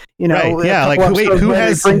then, right. Yeah, like who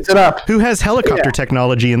has helicopter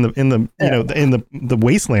technology in the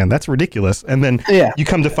wasteland? That's ridiculous. And then you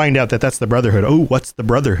come to find out that that's the Brotherhood. Oh, what's the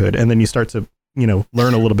Brotherhood? And then you start to,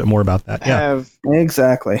 learn a little bit more about that. Yeah.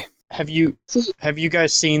 Exactly. Have you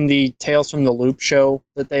guys seen the Tales from the Loop show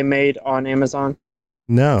that they made on Amazon?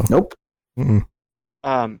 No. Nope.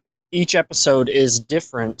 Mm-mm. Each episode is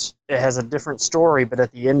different. It has a different story, but at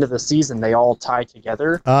the end of the season, they all tie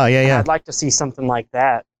together. Yeah. And I'd like to see something like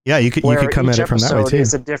that. Yeah, you could come at it from that way too.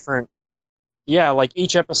 Is a different. Yeah, like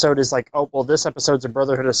each episode is like, oh well, this episode's a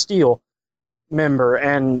Brotherhood of Steel member,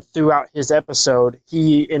 and throughout his episode,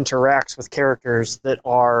 he interacts with characters that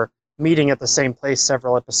are meeting at the same place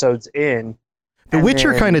several episodes in. The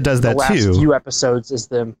Witcher kind of does that too. The last few episodes is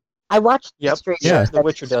them. I watched The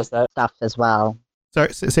Witcher does that stuff as well.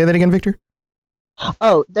 Sorry, say that again, Victor.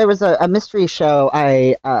 Oh, there was a mystery show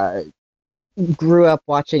I grew up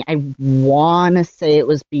watching. I want to say it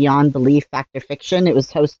was Beyond Belief, Fact or Fiction. It was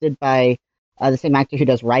hosted by the same actor who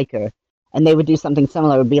does Riker. And they would do something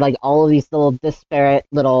similar. It would be like all of these little disparate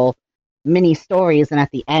little mini stories, and at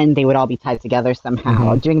the end they would all be tied together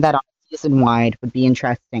somehow. Mm-hmm. Doing that on season-wide would be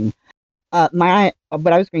interesting. What I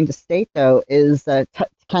was going to state, though, is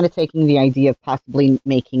kind of taking the idea of possibly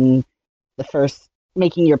making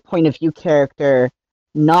your point of view character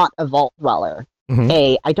not a vault dweller. Mm-hmm.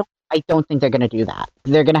 I don't think they're going to do that.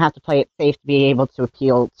 They're going to have to play it safe to be able to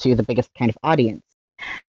appeal to the biggest kind of audience.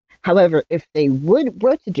 However, if they were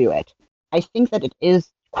to do it, I think that it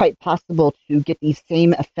is quite possible to get the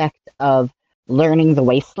same effect of learning the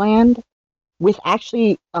wasteland with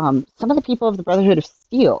actually some of the people of the Brotherhood of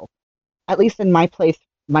Steel. At least in my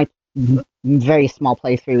very small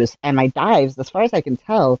playthroughs and my dives, as far as I can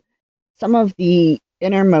tell, some of the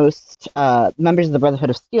innermost members of the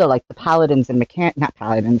Brotherhood of Steel, like the paladins and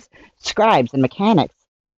scribes and mechanics,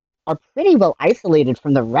 are pretty well isolated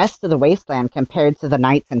from the rest of the wasteland compared to the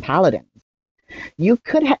knights and paladins. You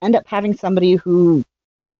could end up having somebody who,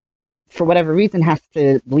 for whatever reason, has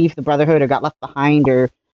to leave the Brotherhood or got left behind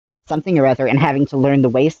or something or other, and having to learn the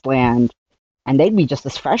wasteland, and they'd be just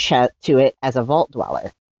as fresh to it as a vault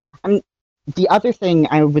dweller. I mean, the other thing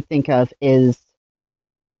I would think of is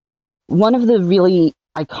one of the really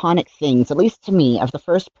iconic things, at least to me, of the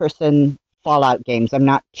first-person Fallout games. I'm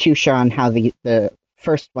not too sure on how the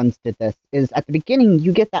first ones did this. Is at the beginning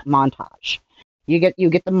you get that montage. You get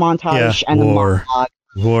the montage and war, the monologue.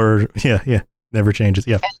 War, yeah, never changes.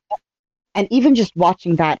 Yeah. And even just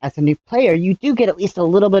watching that as a new player, you do get at least a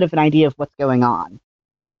little bit of an idea of what's going on.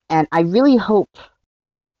 And I really hope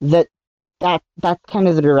that's kind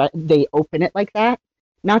of they open it like that,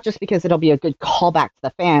 not just because it'll be a good callback to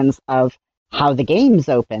the fans of how the game's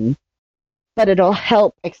open, but it'll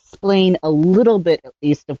help explain a little bit at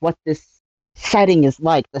least of what this setting is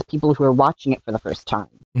like, the people who are watching it for the first time.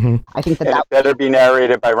 Mm-hmm. I think that it better be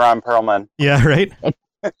narrated by Ron Perlman. Yeah, right.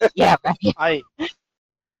 Yeah, right.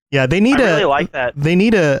 They need really like that. They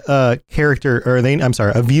need a character, or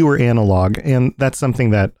a viewer analog, and that's something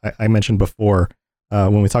that I mentioned before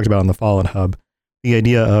when we talked about on the Fallen Hub. The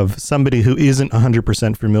idea of somebody who isn't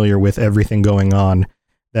 100% familiar with everything going on,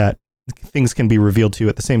 that things can be revealed to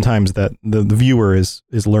at the same time that the viewer is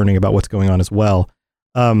learning about what's going on as well.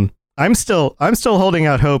 I'm still holding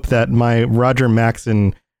out hope that my Roger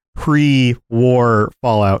Maxon pre-war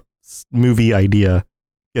Fallout movie idea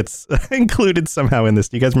gets included somehow in this.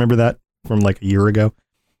 Do you guys remember that from like a year ago?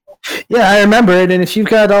 Yeah, I remember it. And if you've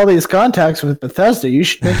got all these contacts with Bethesda, you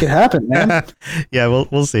should make it happen, man. Yeah,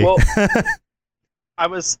 we'll see. Well, I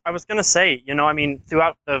was gonna say,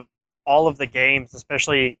 throughout all of the games,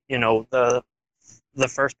 especially the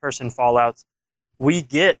first person Fallouts, we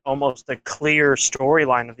get almost a clear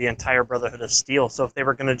storyline of the entire Brotherhood of Steel. So if they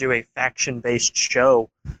were going to do a faction-based show,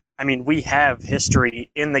 we have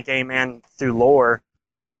history in the game and through lore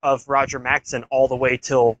of Roger Maxon all the way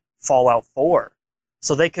till Fallout 4.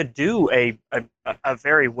 So they could do a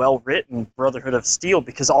very well-written Brotherhood of Steel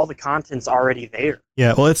because all the content's already there.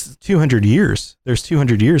 Yeah, well, it's 200 years. There's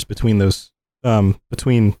 200 years between those,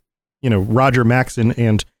 Roger Maxon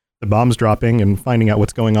and the bombs dropping and finding out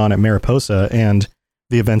what's going on at Mariposa and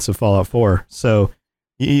the events of Fallout 4. So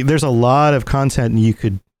there's a lot of content you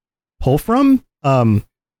could pull from. If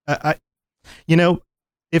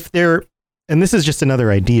they're, and this is just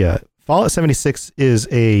another idea, Fallout 76 is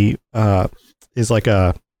like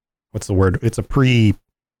a, what's the word? It's a it's a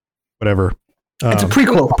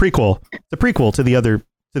prequel. It's a prequel to the other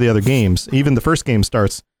games. Even the first game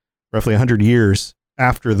starts roughly 100 years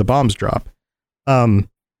after the bombs drop.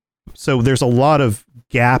 So there's a lot of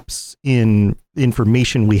gaps in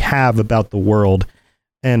information we have about the world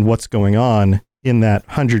and what's going on in that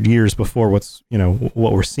 100 years before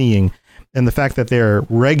what we're seeing. And the fact that they're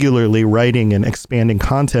regularly writing and expanding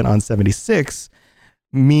content on 76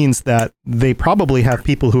 means that they probably have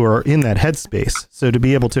people who are in that headspace. So to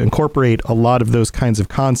be able to incorporate a lot of those kinds of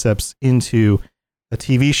concepts into a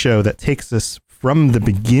TV show that takes us from the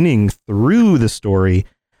beginning through the story,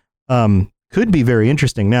 could be very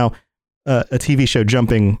interesting. Now, a TV show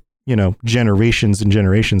jumping, generations and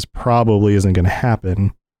generations probably isn't going to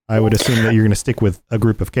happen. I would assume that you're going to stick with a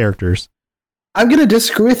group of characters. I'm going to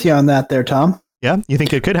disagree with you on that there, Tom. Yeah? You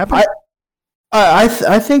think it could happen?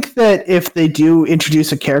 I think that if they do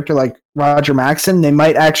introduce a character like Roger Maxon, they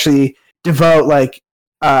might actually devote like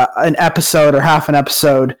an episode or half an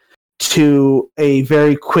episode to a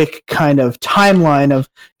very quick kind of timeline of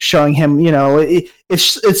showing him,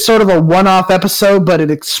 it's sort of a one-off episode, but it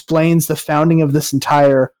explains the founding of this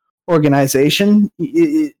entire organization.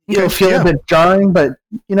 It'll feel a bit jarring, but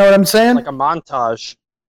you know what I'm saying? Like a montage.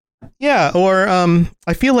 Yeah, or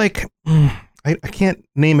I feel like I can't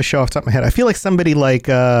name a show off the top of my head. I feel like somebody like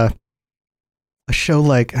a show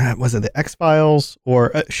like was it the X-Files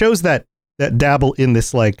or shows that dabble in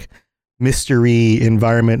this like mystery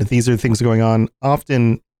environment. These are things going on.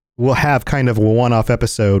 Often will have kind of a one-off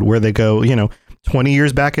episode where they go, 20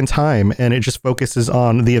 years back in time, and it just focuses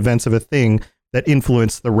on the events of a thing that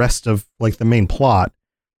influence the rest of like the main plot.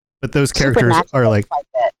 But those characters are like,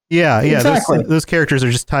 yeah, exactly. Those characters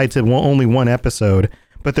are just tied to only one episode.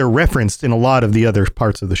 but they're referenced in a lot of the other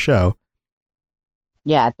parts of the show.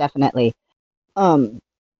 Yeah, definitely.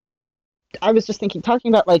 I was just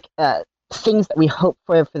talking about like things that we hope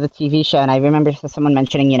for the TV show, and I remember someone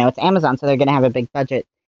mentioning, it's Amazon, so they're going to have a big budget.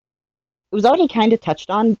 It was already kind of touched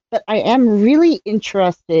on, but I am really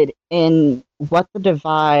interested in what the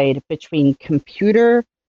divide between computer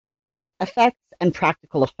effects and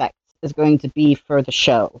practical effects is going to be for the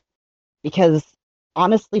show. Because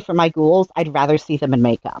honestly, for my ghouls, I'd rather see them in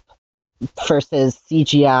makeup versus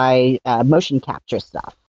CGI motion capture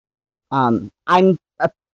stuff. I'm a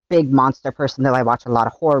big monster person, though I watch a lot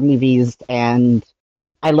of horror movies, and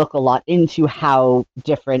I look a lot into how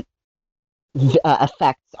different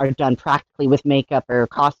effects are done practically with makeup or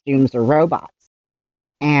costumes or robots.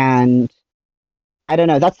 And I don't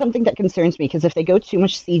know, that's something that concerns me, because if they go too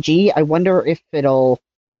much CG, I wonder if it'll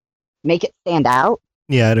make it stand out.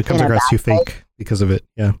 Yeah, it comes across too fake because of it.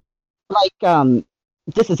 Yeah. Like,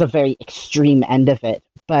 this is a very extreme end of it,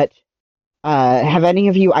 but have any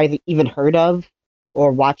of you either even heard of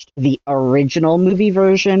or watched the original movie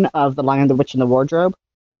version of The Lion, the Witch, and the Wardrobe?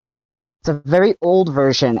 It's a very old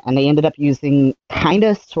version, and they ended up using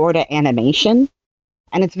sort of animation,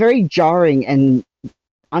 and it's very jarring and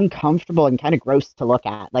uncomfortable and kind of gross to look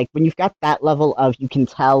at. Like, when you've got that level of, you can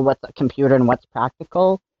tell what's a computer and what's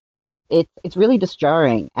practical, it's really just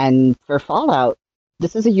jarring. And for Fallout,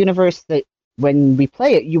 this is a universe that when we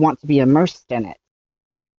play it, you want to be immersed in it.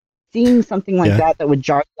 Seeing something like that would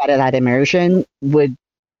jar you out of that immersion would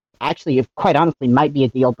actually, quite honestly, might be a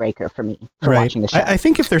deal breaker for me for watching the show. I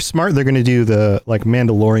think if they're smart, they're going to do the like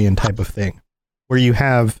Mandalorian type of thing, where you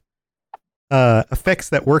have effects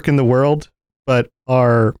that work in the world but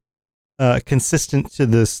are consistent to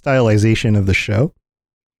the stylization of the show. Does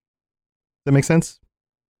that make sense?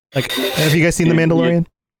 Like, have you guys seen The Mandalorian?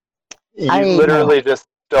 You literally just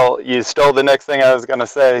stole the next thing I was going to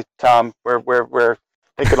say, Tom. We're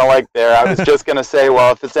thinking alike there. I was just going to say,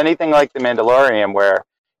 well, if it's anything like The Mandalorian, where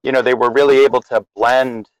they were really able to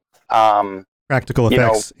blend practical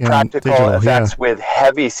effects, with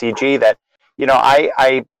heavy CG. That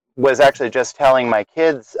I was actually just telling my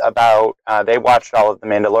kids about. They watched all of The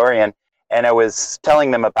Mandalorian, and I was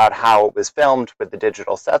telling them about how it was filmed with the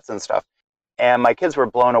digital sets and stuff. And my kids were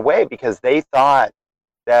blown away because they thought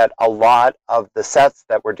that a lot of the sets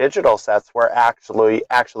that were digital sets were actually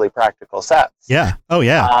practical sets. Yeah. Oh,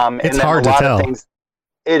 yeah. It's hard to tell.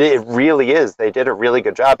 It really is. They did a really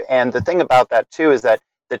good job. And the thing about that, too, is that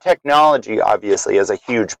the technology obviously is a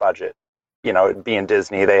huge budget. Being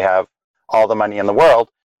Disney, they have all the money in the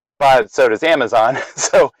world, but so does Amazon.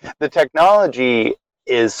 So the technology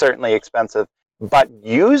is certainly expensive, but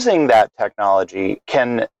using that technology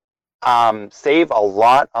can save a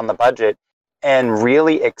lot on the budget and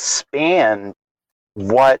really expand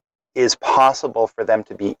what is possible for them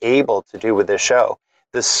to be able to do with this show.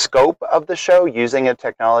 The scope of the show, using a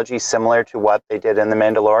technology similar to what they did in The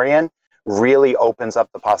Mandalorian, really opens up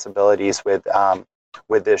the possibilities with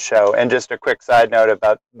this show. And just a quick side note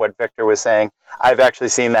about what Victor was saying, I've actually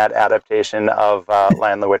seen that adaptation of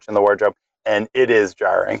Lion, the Witch, and the Wardrobe, and it is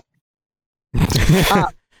jarring.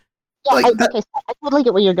 I totally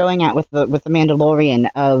get where you're going at with the Mandalorian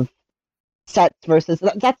of sets versus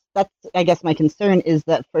that's I guess my concern is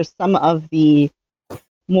that for some of the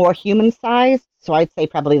more human sized, so I'd say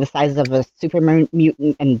probably the size of a super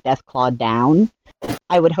mutant and Deathclaw down,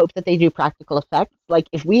 I would hope that they do practical effects. Like,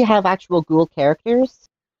 if we have actual ghoul characters,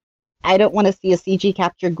 I don't want to see a CG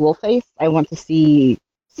captured ghoul face. I want to see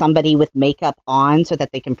somebody with makeup on so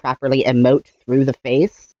that they can properly emote through the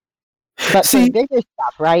face. But for bigger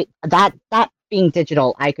stuff, right? That being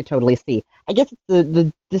digital, I could totally see. I guess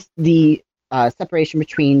it's the separation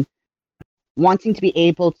between wanting to be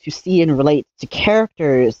able to see and relate to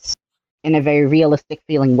characters in a very realistic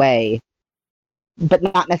feeling way, but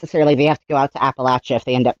not necessarily they have to go out to Appalachia if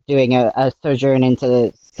they end up doing a sojourn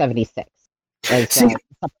into 76. Something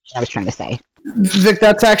I was trying to say. Vic,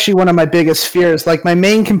 that's actually one of my biggest fears. Like, my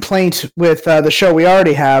main complaint with the show we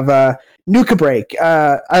already have, Nuka Break.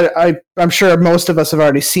 I'm sure most of us have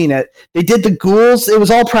already seen it. They did the ghouls. It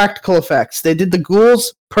was all practical effects. They did the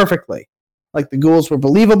ghouls perfectly. Like, the ghouls were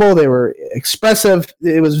believable. They were expressive.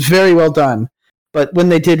 It was very well done. But when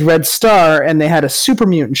they did Red Star and they had a super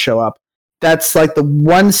mutant show up, that's like the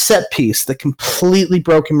one set piece that completely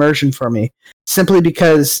broke immersion for me, simply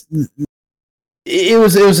because it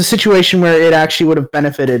was a situation where it actually would have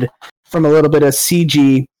benefited from a little bit of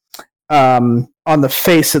CG on the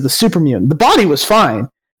face of the super mutant. The body was fine,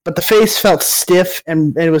 but the face felt stiff,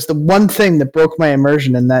 and it was the one thing that broke my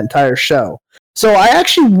immersion in that entire show. So I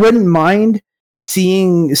actually wouldn't mind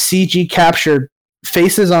seeing CG captured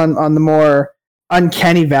faces on the more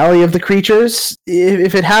uncanny valley of the creatures.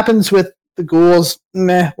 If it happens with the ghouls,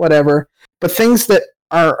 meh, whatever. But things that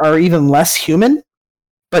are even less human,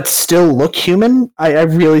 but still look human, I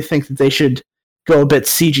really think that they should go a bit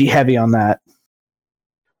CG heavy on that.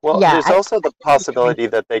 Well, Yeah, there's also the possibility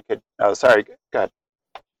that they could. Oh, sorry. Go ahead.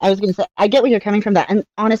 I was going to say, I get where you're coming from that. And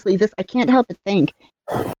honestly, I can't help but think,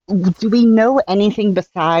 do we know anything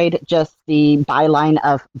beside just the byline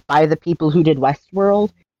of by the people who did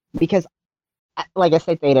Westworld? Because, like I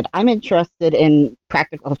stated, I'm interested in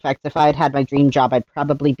practical effects. If I had my dream job, I'd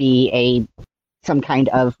probably be some kind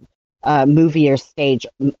of movie or stage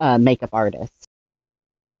makeup artist.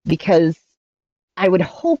 Because I would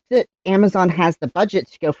hope that Amazon has the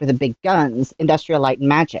budget to go for the big guns, Industrial Light and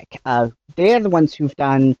Magic. They're the ones who've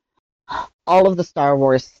done all of the Star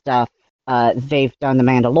Wars stuff. They've done The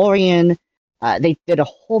Mandalorian. They did a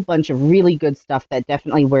whole bunch of really good stuff that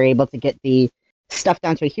definitely were able to get the stuff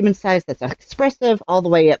down to a human size that's expressive, all the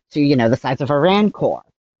way up to, the size of a Rancor,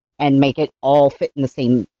 and make it all fit in the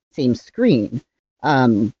same screen.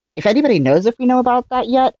 If anybody knows if we know about that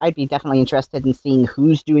yet, I'd be definitely interested in seeing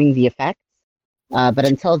who's doing the effects. But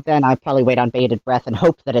until then, I'd probably wait on bated breath and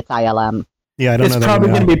hope that it's ILM. Yeah, I don't know. It's probably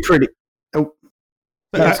going to be pretty. Oh.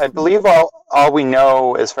 I believe all we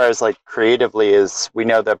know as far as like creatively is we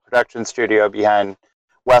know the production studio behind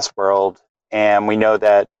Westworld, and we know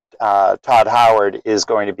that Todd Howard is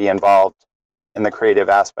going to be involved in the creative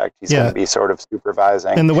aspect. He's going to be sort of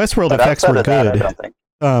supervising. And the Westworld effects were good. I don't think.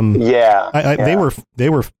 They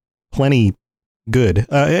were plenty good.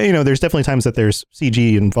 There's definitely times that there's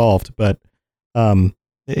CG involved, but I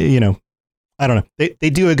don't know. They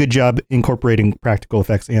do a good job incorporating practical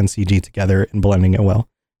effects and CG together and blending it well.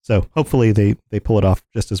 So hopefully they pull it off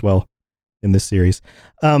just as well in this series.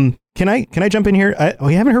 Can I jump in here?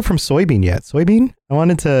 We haven't heard from Soybean yet. Soybean, I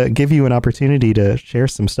wanted to give you an opportunity to share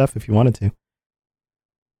some stuff if you wanted to.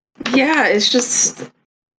 Yeah, it's just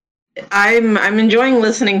I'm enjoying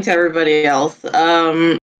listening to everybody else.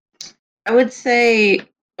 I would say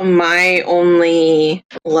my only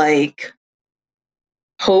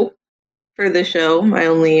hope for the show, my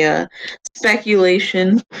only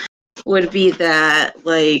speculation would be that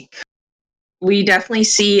we definitely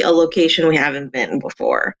see a location we haven't been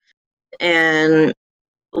before, and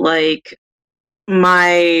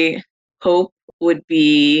my hope would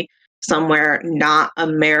be somewhere not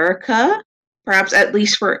America, perhaps at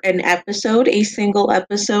least for an episode, a single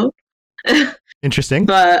episode. Interesting.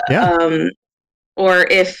 But yeah. Or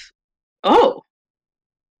if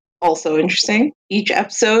also interesting, each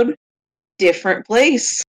episode different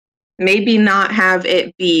place. Maybe not have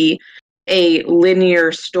it be a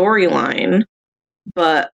linear storyline,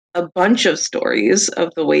 but a bunch of stories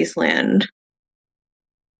of the wasteland.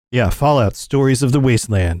 Yeah, Fallout, stories of the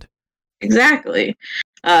wasteland. Exactly.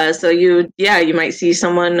 So you might see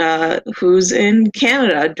someone who's in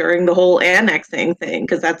Canada during the whole annexing thing,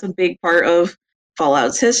 because that's a big part of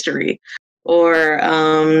Fallout's history,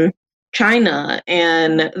 or China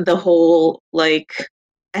and the whole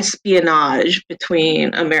espionage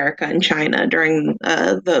between America and China during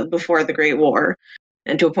before the Great War,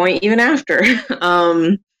 and to a point even after.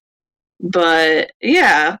 But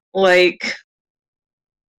yeah, I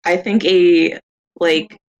think a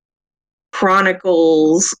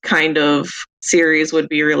Chronicles kind of series would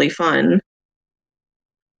be really fun.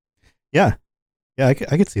 Yeah, I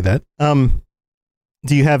could see that.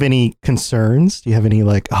 Do you have any concerns? Do you have any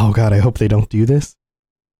oh God, I hope they don't do this?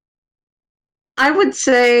 I would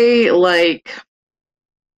say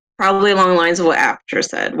probably along the lines of what Aperture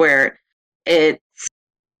said, where I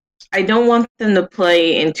don't want them to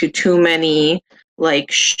play into too many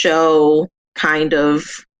show kind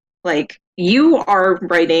of you are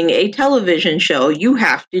writing a television show, you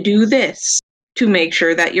have to do this to make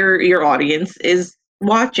sure that your audience is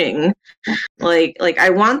watching. I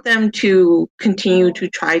want them to continue to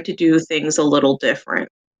try to do things a little different,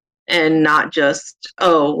 and not just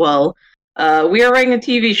we are writing a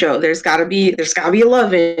TV show. There's gotta be a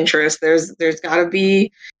love interest. There's gotta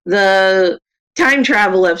be the time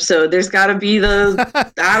travel episode. There's gotta be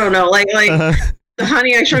the I don't know, the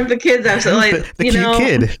Honey I Shrunk the Kids episode. The cute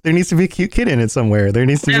kid. There needs to be a cute kid in it somewhere. There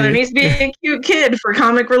needs to be a cute kid for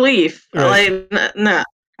comic relief. Right. No,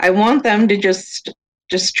 I want them to just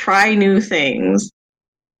try new things.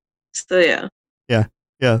 So yeah.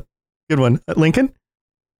 Good one. Lincoln?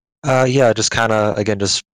 Just kind of again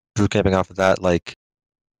just bootcamping off of that.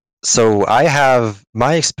 So I have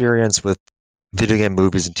my experience with video game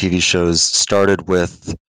movies and TV shows started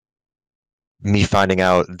with me finding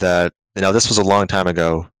out that this was a long time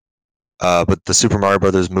ago, but the Super Mario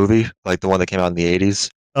Brothers movie, the one that came out in the 80s,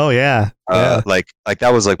 Oh yeah. Like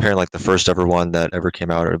that was like apparently like the first ever one that ever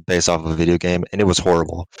came out based off of a video game, and it was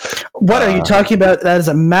horrible. What are you talking about? That is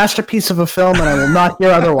a masterpiece of a film, and I will not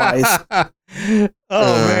hear otherwise.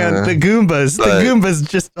 Oh man, the Goombas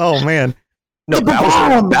just, oh man. No,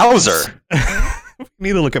 Bowser. We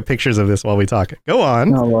need to look at pictures of this while we talk. Go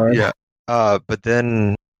on. Oh Lord. Yeah. But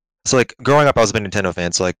then, so like growing up, I was a big Nintendo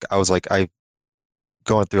fan. So like I was like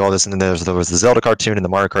going through all this, and then there was the Zelda cartoon and the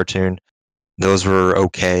Mario cartoon. Those were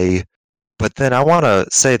okay. But then I want to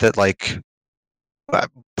say that like I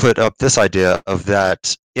put up this idea of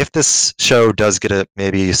that if this show does get a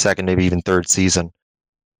maybe second, maybe even third season,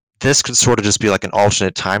 this could sort of just be like an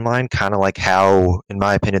alternate timeline, kind of like how, in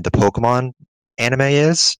my opinion, the Pokemon anime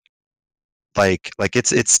is. Like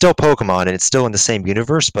it's still Pokemon and it's still in the same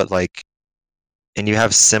universe, but like, and you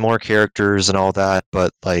have similar characters and all that,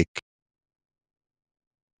 but like,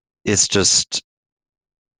 it's just,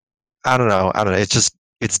 I don't know. It's just,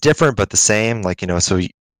 it's different but the same. Like, so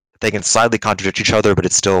they can slightly contradict each other, but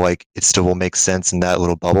it's still like, it still will make sense in that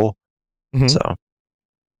little bubble. Mm-hmm.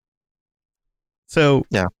 So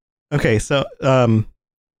yeah. Okay, so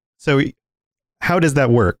so how does that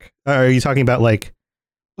work? Are you talking about like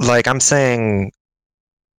I'm saying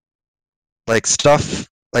like stuff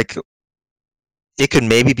like it could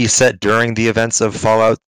maybe be set during the events of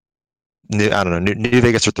Fallout New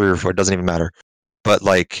Vegas or 3 or 4, it doesn't even matter. But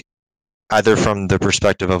like either from the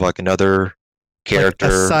perspective of like another character,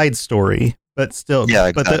 like a side story, but still, yeah,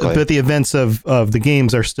 exactly. But the events of the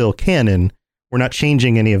games are still canon. We're not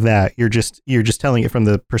changing any of that. You're just telling it from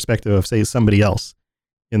the perspective of, say, somebody else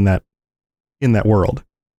in that world,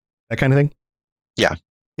 that kind of thing. Yeah.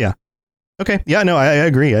 Okay. Yeah. No, I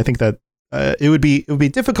agree. I think that it would be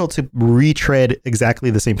difficult to retread exactly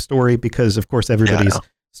the same story because, of course, everybody's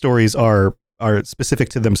stories are specific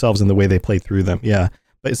to themselves in the way they play through them. Yeah.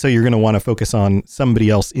 But so you're going to want to focus on somebody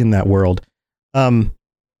else in that world.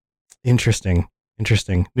 Interesting.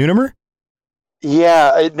 Nunimer?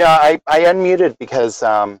 Yeah, no, I unmuted because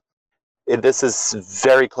this is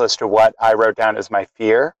very close to what I wrote down as my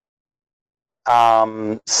fear.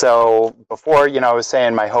 So before, I was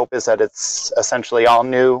saying my hope is that it's essentially all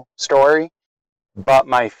new story, but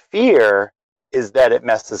my fear is that it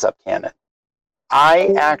messes up canon.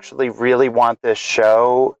 I actually really want this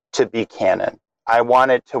show to be canon. I want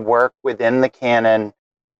it to work within the canon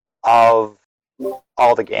of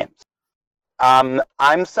all the games.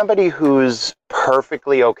 I'm somebody who's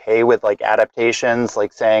perfectly okay with like adaptations,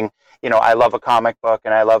 like saying, I love a comic book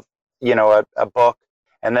and I love, a book,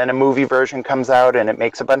 and then a movie version comes out and it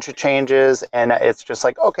makes a bunch of changes and it's just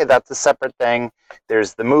like, okay, that's a separate thing.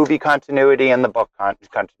 There's the movie continuity and the book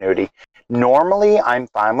continuity. Normally, I'm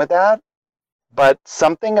fine with that, but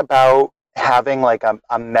something about having like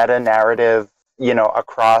a meta narrative,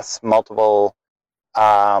 across multiple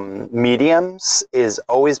mediums is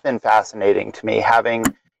always been fascinating to me. Having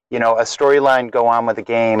a storyline go on with a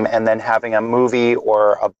game and then having a movie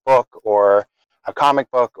or a book or a comic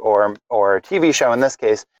book or a TV show in this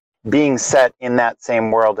case being set in that same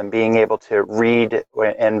world and being able to read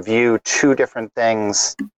and view two different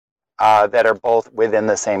things that are both within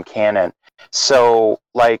the same canon. So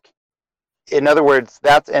like, in other words,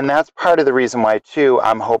 that's part of the reason why too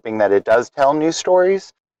I'm hoping that it does tell new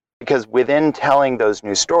stories. Because within telling those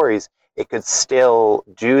new stories, it could still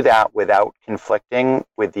do that without conflicting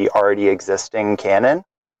with the already existing canon.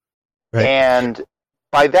 Right. And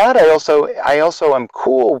by that, I also am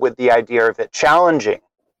cool with the idea of it challenging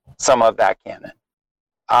some of that canon.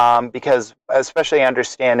 Because especially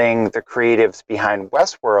understanding the creatives behind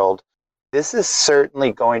Westworld, this is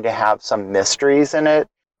certainly going to have some mysteries in it.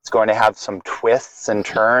 It's going to have some twists and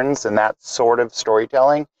turns and that sort of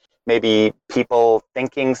storytelling. Maybe people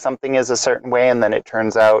thinking something is a certain way and then it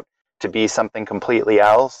turns out to be something completely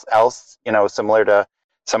else, similar to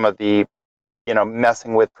some of the,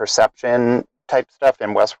 messing with perception type stuff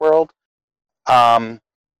in Westworld. But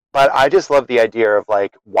I just love the idea of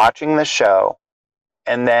like watching the show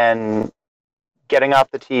and then getting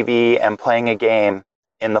off the TV and playing a game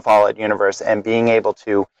in the Fallout universe and being able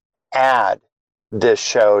to add this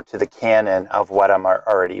show to the canon of what I'm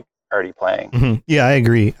already playing. Mm-hmm. Yeah, I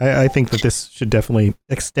agree. I think that this should definitely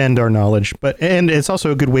extend our knowledge, and it's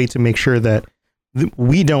also a good way to make sure that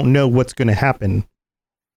we don't know what's going to happen.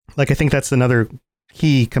 Like, I think that's another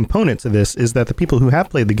key component to this is that the people who have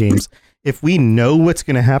played the games, if we know what's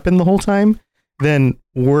going to happen the whole time, then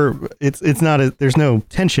it's not there's no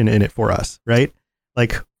tension in it for us, right?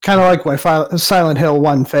 Like kind of like why Silent Hill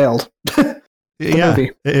 1 failed. Yeah,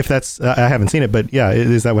 movie. If that's I haven't seen it, but yeah,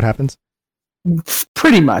 is that what happens?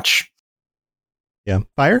 Pretty much. Yeah.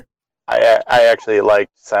 Fire? I actually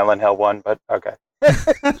liked Silent Hill 1, but okay.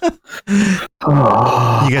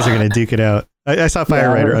 Oh. You guys are going to duke it out. I saw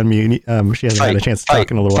Fire Rider unmute. She hasn't had a chance to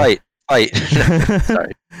talk in a little while. Fight.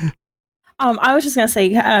 Sorry. I was just going to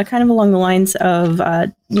say, kind of along the lines of,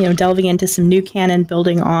 delving into some new canon,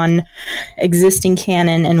 building on existing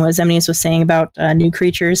canon, and what Zemnius was saying about new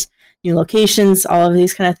creatures, new locations, all of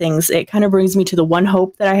these kind of things. It kind of brings me to the one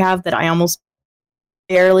hope that I have that I almost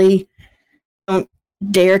barely don't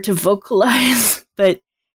dare to vocalize, but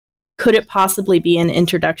could it possibly be an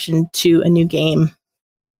introduction to a new game?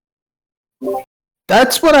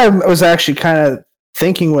 That's what I was actually kind of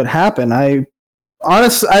thinking would happen. I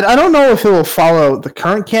don't know if it will follow the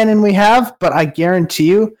current canon we have, but I guarantee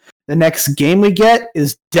you the next game we get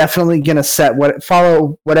is definitely going to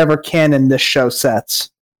follow whatever canon this show sets.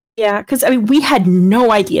 Yeah, because we had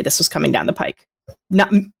no idea this was coming down the pike.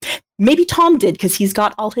 Maybe Tom did because he's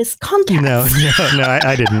got all his contacts. No,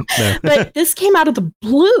 I didn't. No. But this came out of the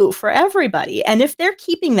blue for everybody, and if they're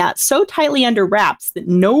keeping that so tightly under wraps that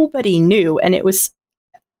nobody knew, and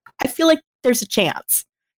I feel like there's a chance.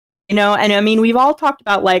 And I mean, we've all talked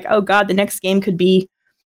about like, oh God, the next game could be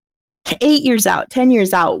 8 years out, 10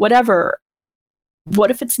 years out, whatever. What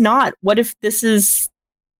if it's not? What if this is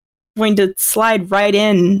going to slide right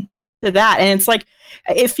in to that? And it's like,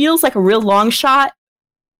 it feels like a real long shot,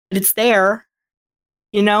 but it's there,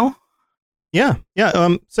 Yeah.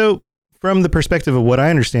 So from the perspective of what I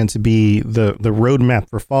understand to be the roadmap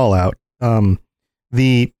for Fallout,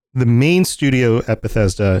 the main studio at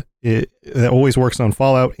Bethesda that always works on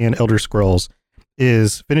Fallout and Elder Scrolls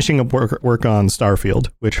is finishing up work on Starfield,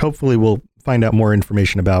 which hopefully we'll find out more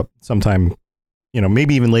information about sometime,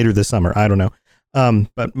 maybe even later this summer. I don't know.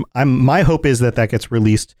 But my hope is that gets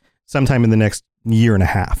released sometime in the next year and a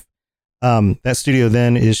half. That studio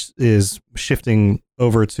then is shifting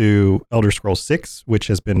over to Elder Scrolls 6, which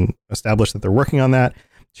has been established that they're working on that.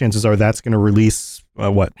 Chances are that's going to release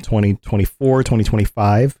 2024,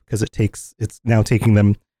 2025, because it's now taking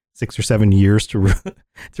them 6 or 7 years to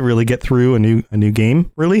really get through a new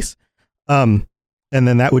game release. And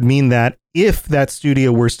then that would mean that if that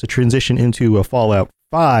studio were to transition into a Fallout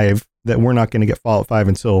 5, that we're not going to get Fallout 5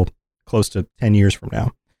 until close to 10 years from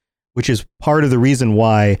now, which is part of the reason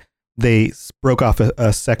why they broke off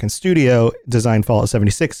a second studio, designed Fallout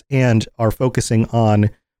 76, and are focusing on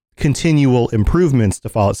continual improvements to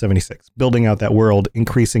Fallout 76, building out that world,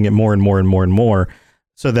 increasing it more and more and more and more,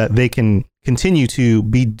 so that they can continue to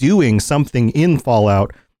be doing something in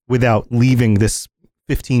Fallout without leaving this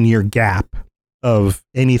 15-year gap of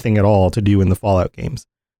anything at all to do in the Fallout games.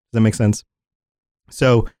 Does that make sense?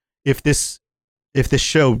 So if this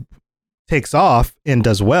show takes off and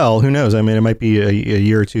does well, who knows? I mean, it might be a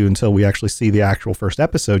year or two until we actually see the actual first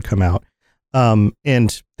episode come out.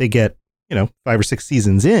 And they get, 5 or 6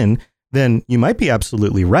 seasons in, then you might be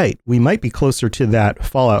absolutely right. We might be closer to that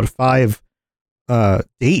Fallout 5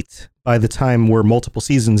 date by the time we're multiple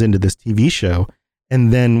seasons into this TV show.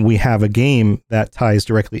 And then we have a game that ties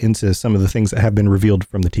directly into some of the things that have been revealed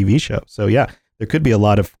from the TV show. So yeah, there could be a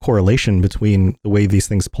lot of correlation between the way these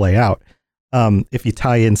things play out. If you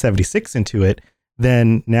tie in 76 into it,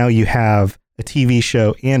 then now you have a TV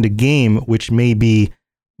show and a game which may be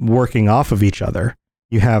working off of each other.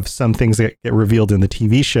 You have some things that get revealed in the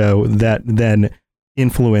TV show that then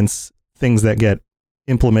influence things that get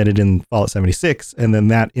implemented in Fallout 76, and then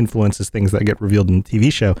that influences things that get revealed in the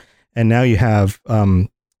TV show. And now you have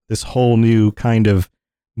this whole new kind of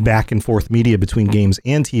back and forth media between games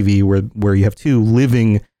and TV, where you have two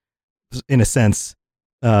living, in a sense,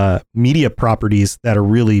 media properties that are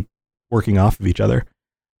really working off of each other.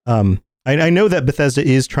 I know that Bethesda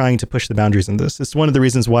is trying to push the boundaries in this. It's one of the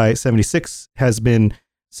reasons why 76 has been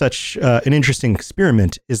such an interesting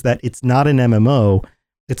experiment, is that it's not an MMO.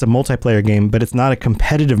 It's a multiplayer game, but it's not a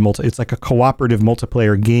competitive it's like a cooperative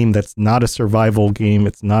multiplayer game that's not a survival game.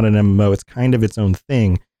 It's not an MMO. It's kind of its own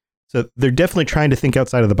thing. So they're definitely trying to think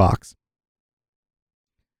outside of the box.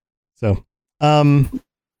 So,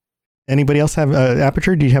 anybody else have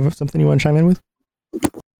Aperture? Do you have something you want to chime in with?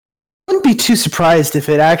 Wouldn't be too surprised if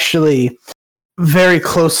it actually very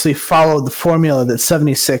closely followed the formula that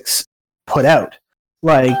 76 put out.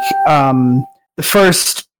 Like, the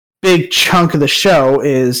first big chunk of the show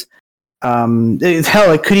is,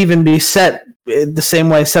 it could even be set the same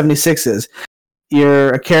way 76 is. You're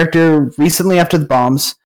a character recently after the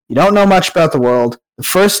bombs. You don't know much about the world. The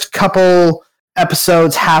first couple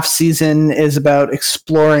episodes, half season, is about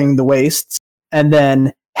exploring the wastes. And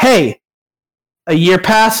then, hey, a year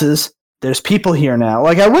passes, there's people here now.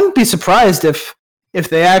 Like, I wouldn't be surprised if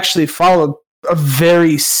they actually followed a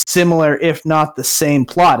very similar, if not the same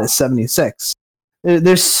plot as 76.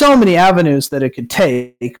 There's so many avenues that it could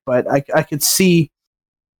take, but I could see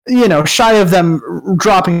shy of them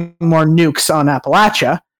dropping more nukes on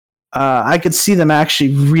Appalachia, I could see them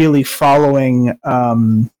actually really following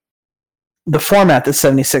the format that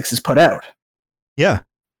 76 has put out. Yeah.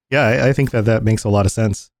 I think that makes a lot of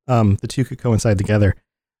sense. The two could coincide together.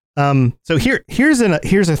 So here's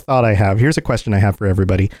a thought I have. Here's a question I have for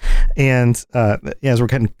everybody. And as we're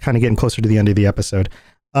kind of getting closer to the end of the episode,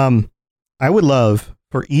 I would love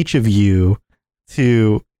for each of you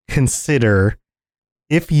to consider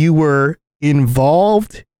if you were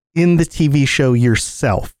involved in the TV show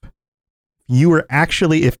yourself. You were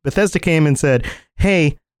actually, if Bethesda came and said,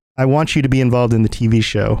 hey, I want you to be involved in the TV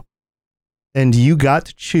show, and you got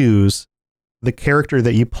to choose the character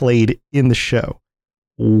that you played in the show,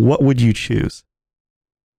 what would you choose?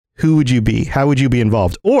 Who would you be? How would you be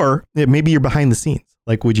involved? Or maybe you're behind the scenes.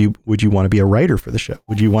 Like, would you want to be a writer for the show?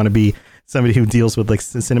 Would you want to be somebody who deals with like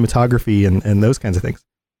cinematography and those kinds of things?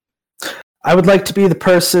 I would like to be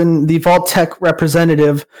the Vault Tech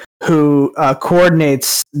representative who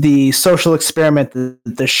coordinates the social experiment that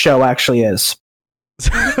the show actually is.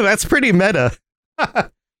 That's pretty meta.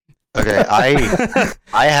 Okay,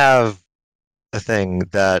 I have a thing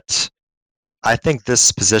that I think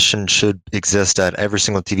this position should exist at every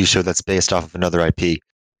single TV show that's based off of another IP.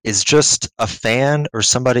 Is just a fan or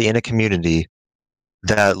somebody in a community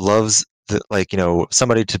that loves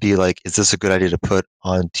somebody to be like, is this a good idea to put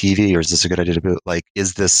on TV, or is this a good idea to put, like,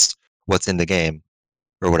 is this what's in the game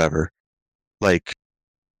or whatever? Like,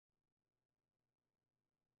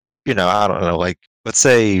 I don't know, like, let's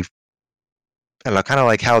say, I don't know, kind of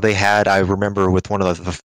like how they had, I remember with one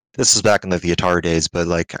of this was back in the Atari days, but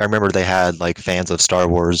like, I remember they had like fans of Star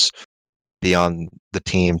Wars be on the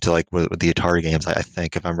team to like with the Atari games, I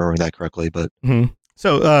think, if I'm remembering that correctly. But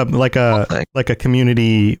so like a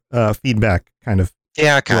community feedback kind of.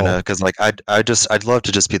 Yeah, kind of, because like I'd love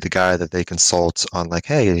to just be the guy that they consult on, like,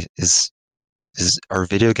 hey, are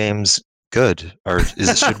video games good, or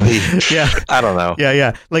should we? Yeah, I don't know.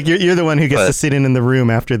 Yeah. Like you're the one who gets to sit in the room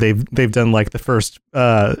after they've done like the first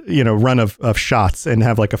run of shots and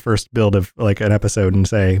have like a first build of like an episode and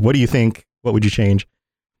say, what do you think? What would you change?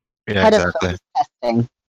 Yeah, exactly. Focus testing.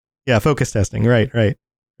 Yeah, focus testing. Right.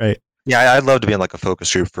 Yeah, I'd love to be in like a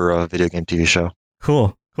focus group for a video game TV show.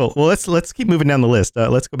 Cool. Well, let's keep moving down the list.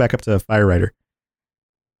 Let's go back up to Fire Rider.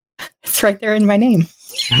 It's right there in my name.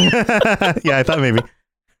 Yeah, I thought maybe.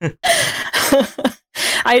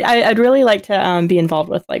 I'd really like to be involved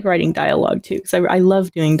with like writing dialogue too, because I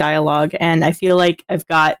love doing dialogue, and I feel like I've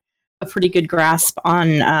got a pretty good grasp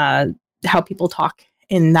on how people talk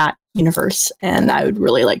in that universe, and I would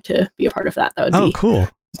really like to be a part of that. That would be cool,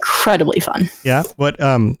 incredibly fun. Yeah. What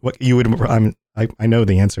you would? I know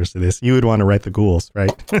the answers to this. You would want to write the ghouls, right?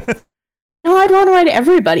 No, I'd want to write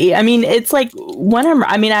everybody. I mean, it's like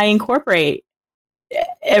I incorporate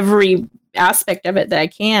every aspect of it that I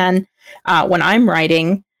can when I'm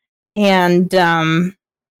writing, and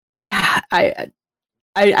I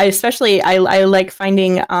especially I like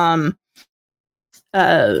finding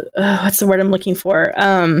what's the word I'm looking for,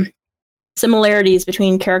 similarities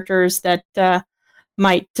between characters that you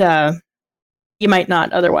might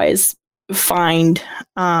not otherwise find,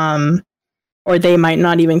 or they might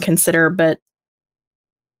not even consider, but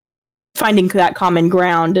finding that common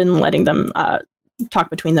ground and letting them talk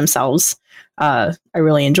between themselves. I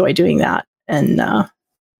really enjoy doing that, and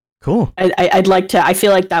cool. I'd like to. I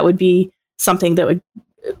feel like that would be something that would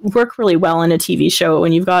work really well in a TV show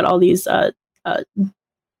when you've got all these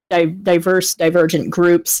divergent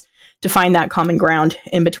groups, to find that common ground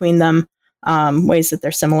in between them, ways that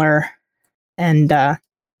they're similar, and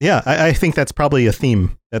yeah, I think that's probably a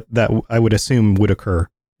theme that I would assume would occur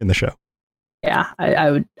in the show. Yeah,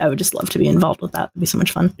 I would just love to be involved with that. It'd be so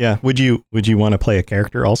much fun. Yeah. Would you want to play a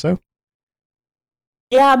character also?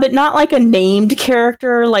 Yeah, but not like a named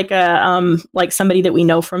character, like a like somebody that we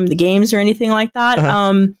know from the games or anything like that.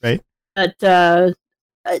 Right. But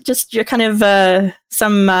just you're kind of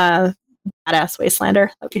some badass wastelander.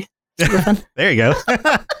 That'd be super fun. There you go.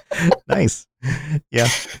 Nice. Yeah.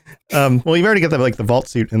 Well, you've already got the vault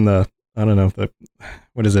suit and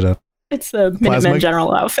what is it? It's the Minuteman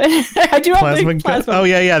general outfit. I do have the plasma. Oh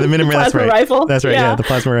yeah, the Minuteman. That's right. Rifle. That's right. Yeah, the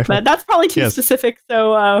plasma rifle. But that's probably too specific.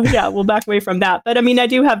 So yeah, we'll back away from that. But I mean, I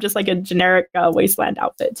do have just like a generic wasteland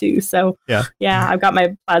outfit too. So yeah, I've got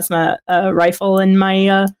my plasma rifle and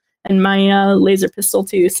my laser pistol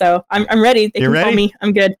too. So I'm ready. They can call me.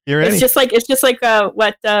 I'm good. You're ready. It's just like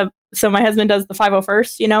what. So my husband does the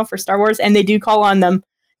 501st, for Star Wars, and they do call on them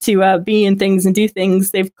to be in things and do things.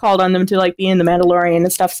 They've called on them to like be in the Mandalorian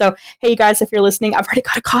and stuff. So hey guys, if you're listening, I've already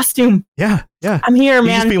got a costume. Yeah. I'm here, man.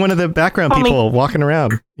 You just be one of the background people walking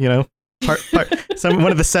around,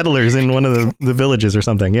 One of the settlers in one of the villages or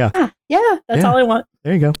something. Yeah. Yeah, that's all I want.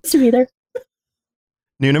 There you go. To be there.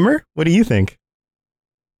 Nunimer, what do you think?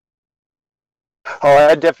 Oh,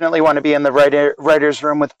 I definitely want to be in the writer's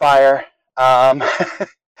room with Fire.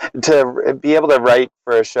 To be able to write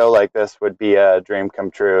for a show like this would be a dream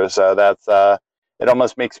come true. So that's it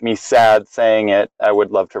almost makes me sad saying it. I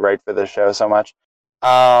would love to write for this show so much.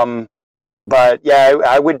 But yeah,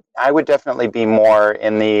 I would definitely be more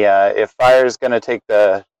in the if Fire's going to take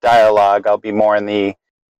the dialogue, I'll be more in the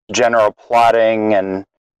general plotting and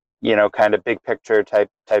kind of big picture type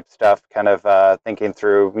stuff, kind of thinking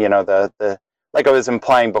through the like I was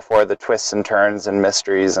implying before, the twists and turns and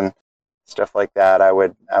mysteries and stuff like that. I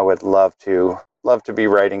would love to be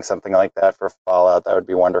writing something like that for Fallout. That would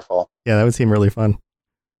be wonderful. Yeah, that would seem really fun.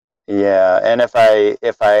 Yeah, and if I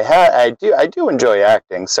had, I do enjoy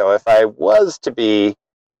acting. So if I was to be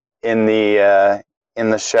in the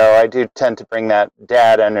show, I do tend to bring that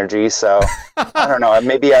dad energy. So I don't know,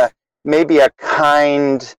 maybe a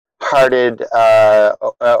kind-hearted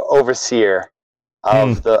overseer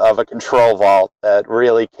of a control vault that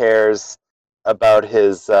really cares about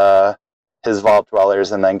his vault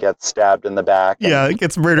dwellers, and then gets stabbed in the back. Yeah, it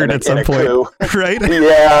gets murdered at some point, right?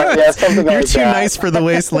 Yeah, something like that. You're too nice for the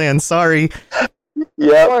wasteland. Sorry.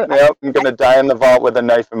 Yep. I'm gonna die in the vault with a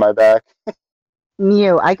knife in my back.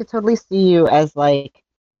 Mew, I could totally see you as like,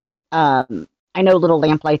 I know Little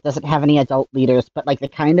Lamplight doesn't have any adult leaders, but like the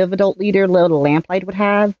kind of adult leader Little Lamplight would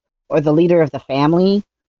have, or the leader of the family,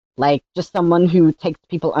 like just someone who takes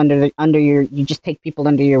people you just take people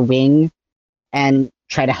under your wing and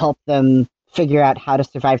try to help them figure out how to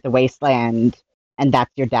survive the wasteland, and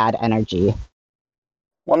that's your dad energy.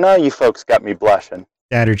 Well, now you folks got me blushing.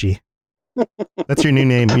 Daddergy. That's your new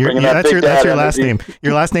name. That's your last name.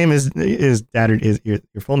 Your last name is Daddergy.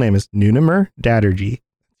 Your full name is Nunimer Daddergy.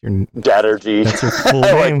 Daddergy. That's your full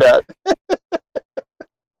I name. like that.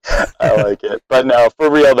 I like it. But no, for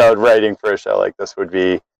real though, writing for a show like this would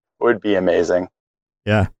be amazing.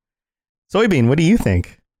 Yeah. Soybean, what do you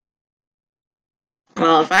think?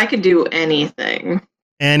 Well, if I could do anything.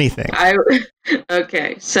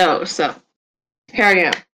 Okay, so here I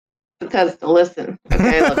am. Because listen,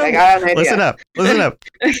 okay, look, I got an idea. Listen up.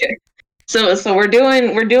 Okay, so we're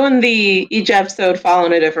doing each episode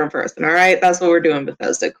following a different person. All right, that's what we're doing,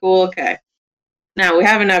 Bethesda. Cool. Okay. Now we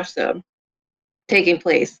have an episode taking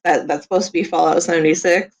place that's supposed to be Fallout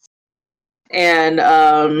 76, and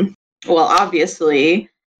well, obviously,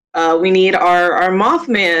 we need our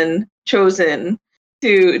Mothman chosen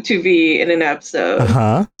to be in an episode.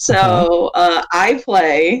 So I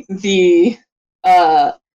play the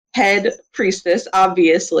head priestess,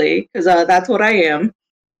 obviously, because that's what I am.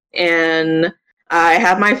 And I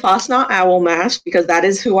have my Fosnot Owl mask, because that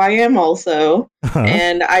is who I am also.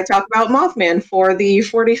 And I talk about Mothman for the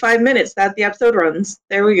 45 minutes that the episode runs.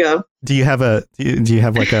 There we go. Do you have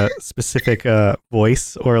like a specific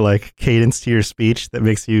voice or like cadence to your speech that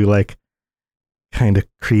makes you like kind of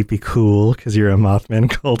creepy cool because you're a Mothman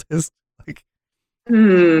cultist?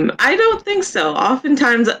 I don't think so.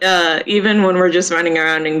 Oftentimes, even when we're just running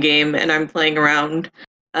around in game and I'm playing around,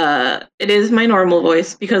 it is my normal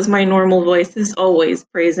voice, because my normal voice is always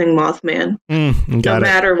praising Mothman. No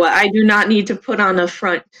matter what. I do not need to put on a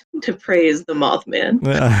front to praise the Mothman.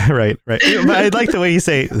 Right. I like the way you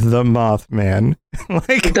say the Mothman.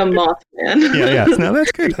 Like the Mothman. Yeah. No,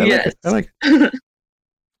 that's good. I like it.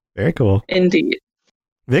 Very cool. Indeed.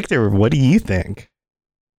 Victor, what do you think?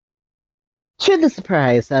 To the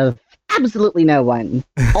surprise of absolutely no one,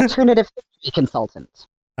 alternative history consultant.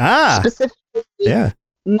 Specifically,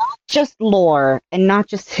 not just lore and not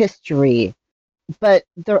just history, but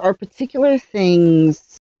there are particular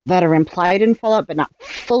things that are implied in Fallout but not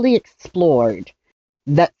fully explored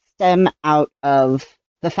that stem out of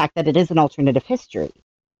the fact that it is an alternative history.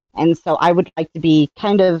 And so I would like to be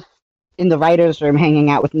kind of in the writer's room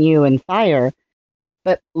hanging out with you and Fire,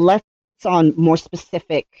 but less on more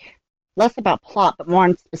specific, less about plot, but more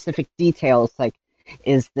on specific details, like,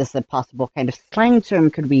 is this a possible kind of slang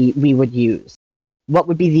term we would use? What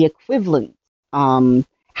would be the equivalent?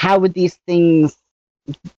 How would these things,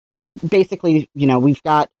 basically, we've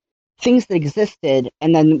got things that existed,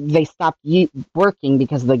 and then they stopped working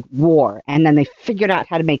because of the war, and then they figured out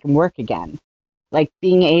how to make them work again. Like,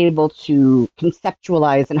 being able to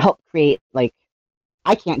conceptualize and help create, like,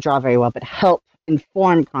 I can't draw very well, but help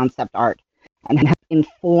inform concept art and help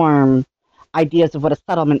inform ideas of what a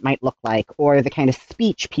settlement might look like, or the kind of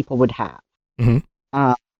speech people would have. Since,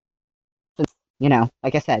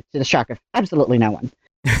 like I said, to the shock of absolutely no one.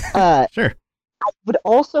 Sure. would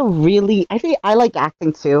also really, I think I like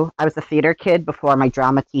acting too. I was a theater kid before my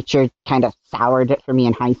drama teacher kind of soured it for me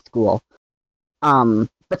in high school.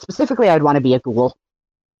 But specifically, I'd want to be a ghoul.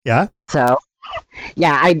 Yeah. So,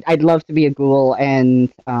 yeah, I'd love to be a ghoul,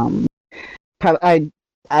 and I'd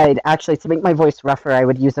actually, to make my voice rougher, I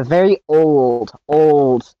would use a very old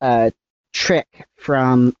trick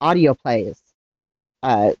from audio plays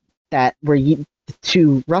that were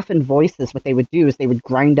to roughen voices. What they would do is they would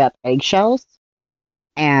grind up eggshells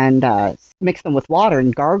and mix them with water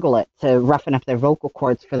and gargle it to roughen up their vocal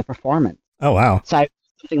cords for the performance. Oh, wow. So I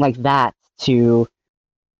something like that to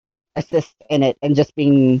assist in it, and just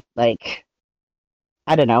being like,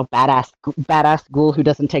 I don't know, badass ghoul who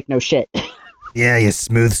doesn't take no shit. Yeah, you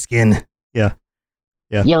smooth skin. Yeah.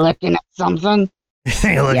 You looking at something?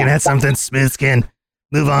 You're looking at something, smooth skin.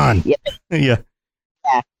 Move on. Yeah.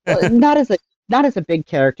 Well, not as a big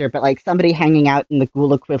character, but like somebody hanging out in the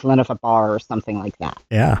ghoul equivalent of a bar or something like that.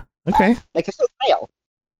 Yeah. Okay. Like a trail.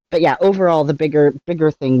 But yeah, overall, the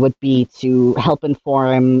bigger thing would be to help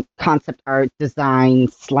inform concept art, design,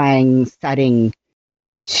 slang, setting,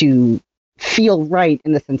 to feel right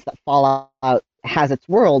in the sense that Fallout has its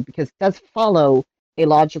world, because it does follow a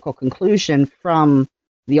logical conclusion from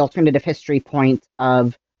the alternative history point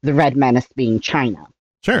of the Red Menace being China.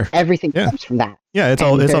 Sure. Everything comes from that. Yeah, it's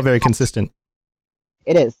all very consistent.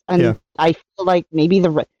 It is. And I feel like maybe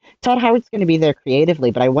Todd Howard's going to be there creatively,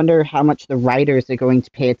 but I wonder how much the writers are going to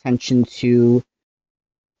pay attention to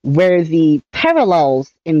where the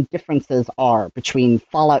parallels and differences are between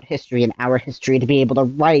Fallout history and our history, to be able to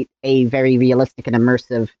write a very realistic and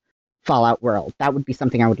immersive Fallout world. That would be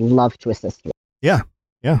something I would love to assist with. Yeah,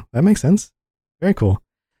 that makes sense. Very cool.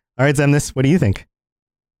 All right, Zemnis, what do you think?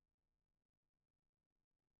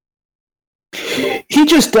 He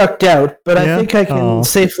just ducked out, but I think I can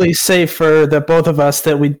safely say for the both of us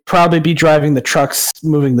that we'd probably be driving the trucks,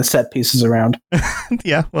 moving the set pieces around.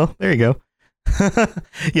 Yeah, well, there you go.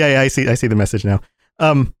 yeah, I see the message now.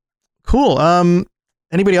 Cool.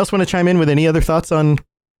 Anybody else want to chime in with any other thoughts on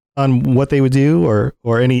what they would do,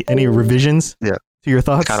 or any revisions to your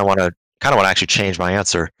thoughts? Kind of want to actually change my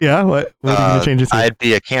answer. Yeah, what are you going to change it to? I'd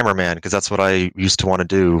be a cameraman, because that's what I used to want to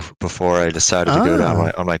do before I decided to go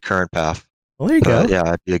down on my current path. Well, there you go. Yeah,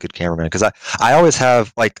 I'd be a good cameraman, because I always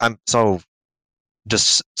have, like,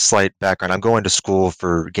 just slight background. I'm going to school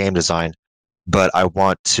for game design, but I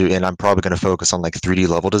want to, and I'm probably going to focus on like 3D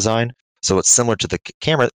level design. So what's similar to the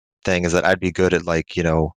camera thing is that I'd be good at, like,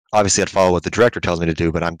 obviously I'd follow what the director tells me to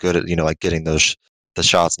do, but I'm good at, like getting the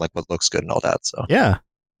shots, like what looks good and all that. So yeah,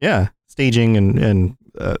 staging and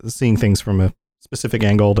seeing things from a specific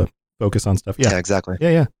angle to focus on stuff. Yeah, exactly.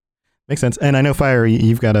 Yeah, makes sense. And I know, Fire,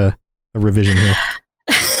 you've got a revision here.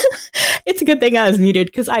 It's a good thing I was muted,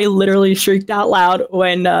 because I literally shrieked out loud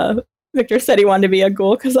when Victor said he wanted to be a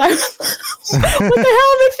ghoul, because I was what the hell am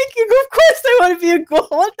I thinking? Of course I want to be a ghoul.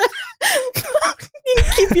 What the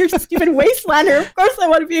keep your stupid wastelander. Of course I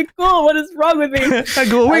want to be a ghoul. What is wrong with me? A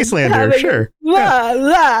ghoul wastelander, sure.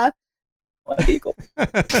 I want to be a ghoul.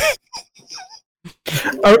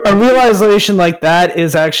 A realization like that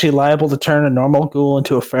is actually liable to turn a normal ghoul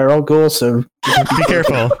into a feral ghoul, so be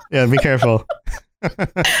careful. Yeah, be careful.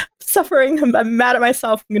 Suffering. I'm mad at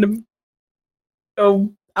myself. I'm going to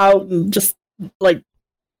go out and just, like,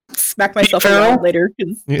 smack myself around later.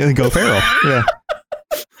 Yeah, go feral. Yeah.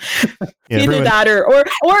 Either that or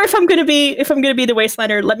if I'm gonna be the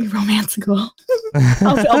wastelander, let me romance a ghoul.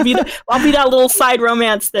 I'll be that little side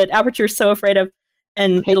romance that Aperture's so afraid of,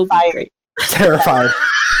 and it'll be great. Terrified.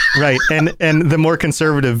 Right, and the more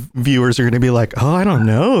conservative viewers are going to be like, oh, I don't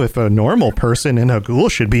know if a normal person and a ghoul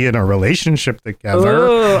should be in a relationship together.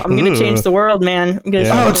 Oh, I'm going to change the world, man.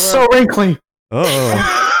 It's so wrinkly.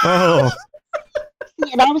 Oh.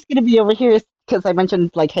 And I was going to be over here because I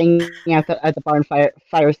mentioned like hanging out at the bar and fire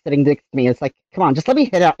sitting next to me. It's like, come on, just let me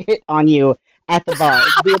hit on you at the bar.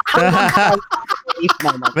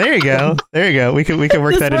 There you go. We can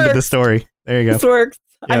work that into the story. There you go. This works.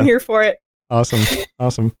 Yeah. I'm here for it. Awesome.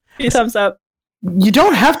 2 thumbs up. You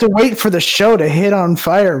don't have to wait for the show to hit on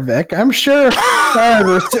Fire, Vic. I'm sure Fire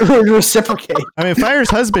would reciprocate. I mean, Fire's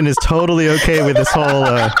husband is totally okay with this whole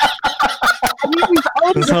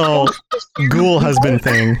ghoul husband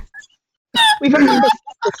thing.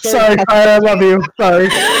 Sorry, Fire, I love you. Sorry.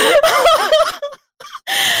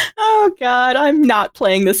 Oh God, I'm not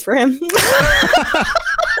playing this for him.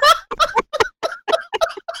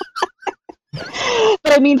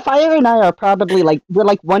 But I mean, Fire and I are probably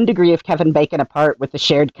we're 1 degree of Kevin Bacon apart with the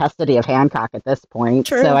shared custody of Hancock at this point.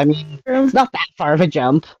 True. So I mean, it's not that far of a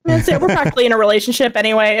jump. We're practically in a relationship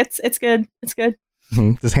anyway. It's good. It's good.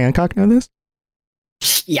 Does Hancock know this?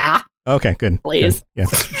 Yeah. Okay, good. Please. Good. Yeah,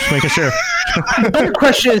 just making sure. The better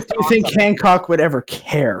question is, do you think Hancock would ever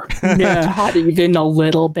care? Not even a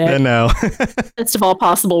little bit. No. Best of all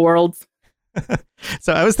possible worlds.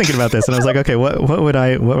 So I was thinking about this, and I was like, okay, what would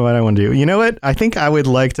I want to do? You know what? I think I would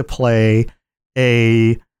like to play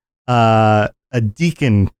a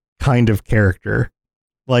deacon kind of character,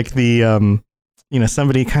 like the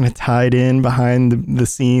somebody kind of tied in behind the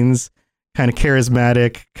scenes, kind of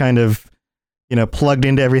charismatic, kind of plugged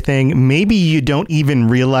into everything. Maybe you don't even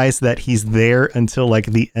realize that he's there until like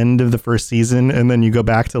the end of the first season, and then you go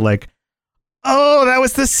back to like, oh, that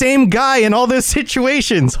was the same guy in all those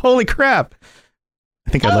situations. Holy crap.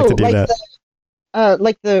 I think I'd like to do that.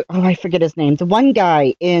 I forget his name. The one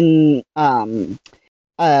guy in a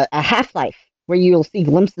Half-Life, where you'll see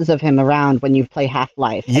glimpses of him around when you play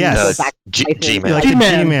Half-Life. Yes, G-Man. Like the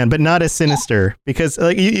G-Man, but not as sinister, because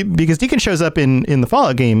because Deacon shows up in the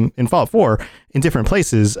Fallout game, in Fallout 4, in different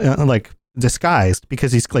places, like disguised,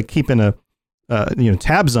 because he's like keeping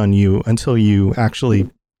tabs on you until you actually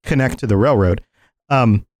connect to the railroad.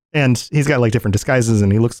 And he's got like different disguises,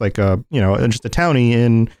 and he looks like just a townie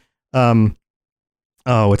in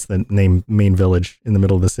what's the main village in the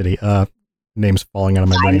middle of the city? Name's falling out of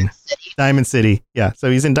my brain. Diamond City. Yeah.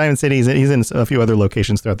 So he's in Diamond City. He's in a few other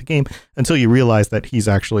locations throughout the game until you realize that he's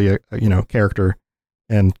actually a character,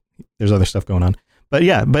 and there's other stuff going on. But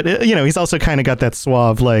yeah, he's also kind of got that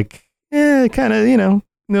suave, like, kind of,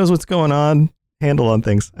 knows what's going on, handle on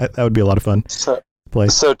things. That would be a lot of fun. So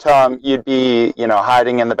Tom, you'd be,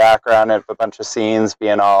 hiding in the background of a bunch of scenes,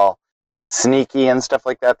 being all sneaky and stuff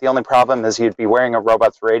like that. The only problem is you'd be wearing a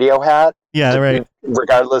Robots Radio hat. Yeah, right.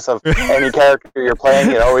 Regardless of any character you're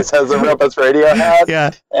playing, it always has a Robots Radio hat.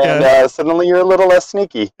 Yeah. And suddenly you're a little less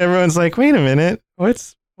sneaky. Everyone's like, wait a minute,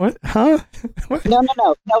 what? Huh? What? No.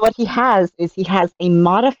 No, what he has is a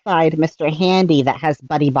modified Mr. Handy that has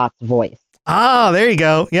BuddyBot's voice. Ah, there you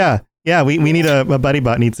go. Yeah. We need a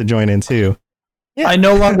BuddyBot needs to join in too. Yeah. I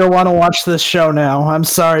no longer want to watch this show now. I'm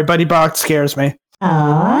sorry, BuddyBot scares me. Oh,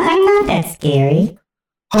 I'm not that scary.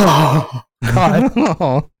 Oh, God.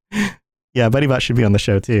 Yeah, BuddyBot should be on the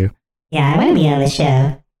show too. Yeah, I want to be on the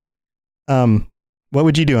show. What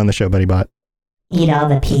would you do on the show, BuddyBot? Eat all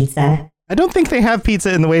the pizza. I don't think they have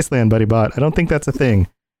pizza in the Wasteland, BuddyBot. I don't think that's a thing.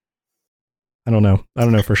 I don't know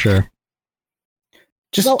for sure.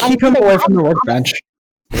 Just keep him away from the workbench.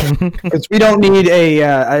 Because we don't need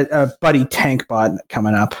a buddy tank bot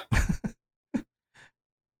coming up.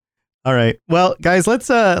 All right. Well, guys, let's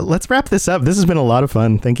wrap this up. This has been a lot of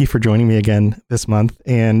fun. Thank you for joining me again this month.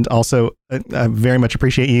 And also, I very much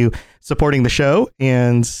appreciate you supporting the show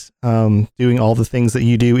and doing all the things that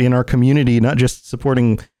you do in our community, not just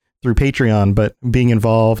supporting through Patreon, but being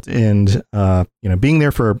involved and, being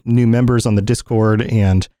there for new members on the Discord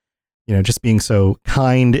and, just being so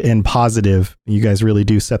kind and positive. You guys really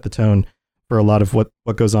do set the tone for a lot of what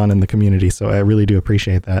goes on in the community. So I really do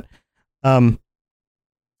appreciate that.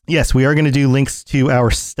 Yes, we are going to do links to our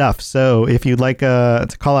stuff. So if you'd like to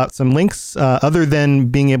call out some links other than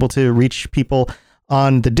being able to reach people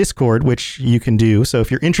on the Discord, which you can do. So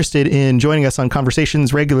if you're interested in joining us on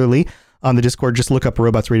conversations regularly on the Discord, just look up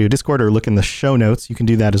Robots Radio Discord or look in the show notes. You can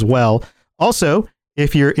do that as well. Also,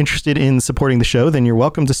 if you're interested in supporting the show, then you're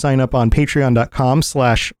welcome to sign up on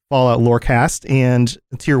patreon.com/FalloutLoreCast, and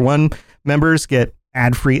Tier 1 members get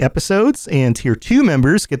ad-free episodes, and Tier 2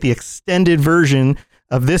 members get the extended version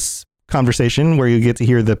of this conversation where you get to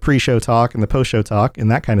hear the pre-show talk and the post-show talk and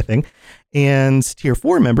that kind of thing. And Tier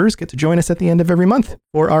 4 members get to join us at the end of every month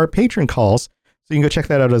for our patron calls. So you can go check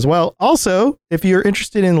that out as well. Also, if you're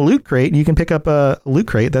interested in Loot Crate, you can pick up a Loot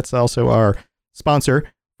Crate. That's also our sponsor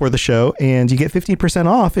for the show, and you get 15%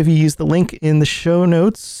 off if you use the link in the show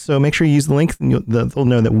notes. So make sure you use the link, and they'll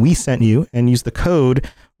know that we sent you, and use the code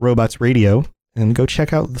Robots Radio, and go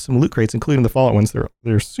check out some Loot Crates, including the Fallout ones.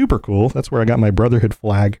 They're super cool. That's where I got my Brotherhood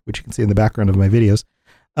flag, which you can see in the background of my videos.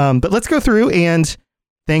 But let's go through and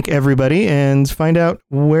thank everybody and find out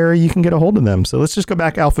where you can get a hold of them. So let's just go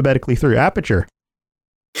back alphabetically through. Aperture.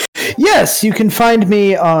 Yes, you can find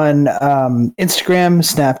me on Instagram,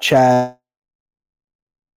 Snapchat,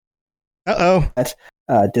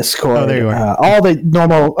 Discord. Oh, there you are. All the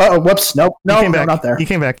normal. Whoops. Nope. No, I'm not there. You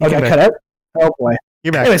came back. Okay, cut out. Oh boy.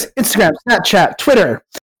 You're back. Anyways, Instagram, Snapchat, Twitter,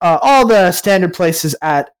 all the standard places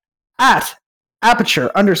at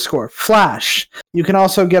 @Aperture_Flash. You can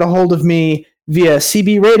also get a hold of me via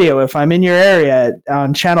CB radio if I'm in your area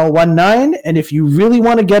on channel 19. And if you really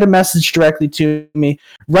want to get a message directly to me,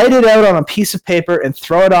 write it out on a piece of paper and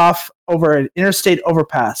throw it off over an interstate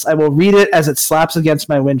overpass. I will read it as it slaps against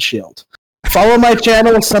my windshield. Follow my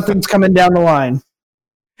channel if something's coming down the line.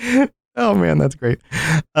 Oh man, that's great.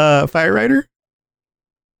 Fire Rider?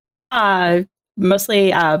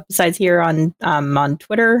 Mostly besides here on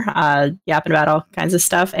Twitter, yapping about all kinds of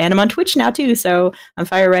stuff, and I'm on Twitch now too. So I'm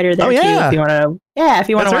Fire Rider there too. If you want to, if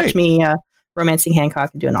you want to watch me romancing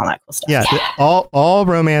Hancock and doing all that cool stuff. Yeah, all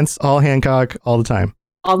romance, all Hancock, all the time.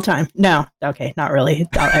 All the time. No, okay, not really.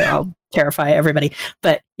 I'll terrify everybody.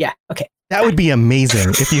 But yeah, okay. That would be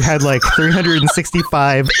amazing if you had like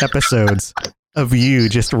 365 episodes of you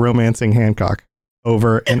just romancing Hancock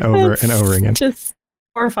over and over and over again. Just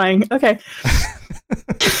horrifying. Okay.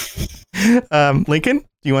 Lincoln,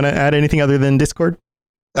 do you want to add anything other than Discord?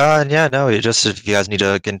 Yeah, no, just if you guys need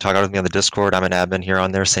to get in talk out with me on the Discord, I'm an admin here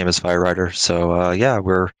on there, same as Fire Rider. So yeah,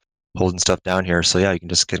 we're holding stuff down here. So yeah, you can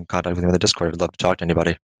just get in contact with me on the Discord. I'd love to talk to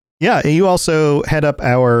anybody. Yeah, you also head up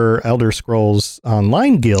our Elder Scrolls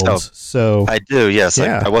Online guild. Oh, so I do, yes.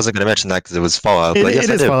 Yeah. I wasn't going to mention that because it was Fallout, it, but yes,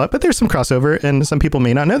 it I is do. Fallout, but there's some crossover, and some people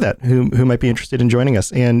may not know that who might be interested in joining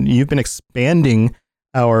us. And you've been expanding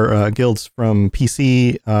our guilds from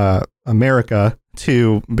PC America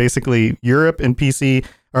to basically Europe and PC,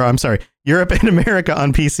 or I'm sorry, Europe and America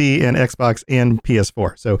on PC and Xbox and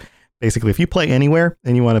PS4. So basically, if you play anywhere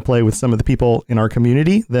and you want to play with some of the people in our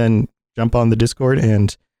community, then jump on the Discord,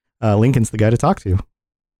 and Lincoln's the guy to talk to.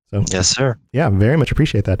 So yes, sir. Yeah, very much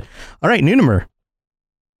appreciate that. All right, Nunimer.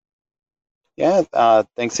 Yeah,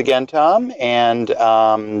 thanks again, Tom. And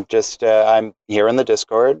I'm here in the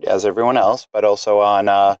Discord as everyone else, but also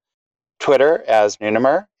on Twitter as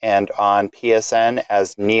Nunimer and on PSN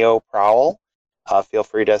as Neo Prowl. Feel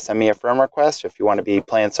free to send me a friend request if you want to be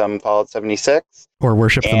playing some Fallout 76. Or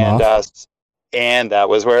worship the moth. And that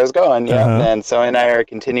was where I was going. Yeah. And so and I are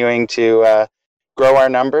continuing to grow our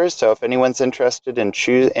numbers. So if anyone's interested in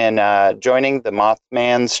joining the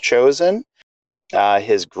Mothman's Chosen,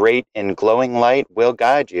 his great and glowing light will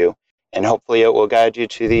guide you. And hopefully it will guide you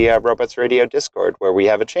to the Robots Radio Discord, where we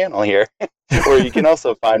have a channel here where you can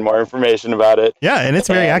also find more information about it. Yeah, and it's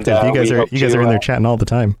very active. You guys are in there chatting all the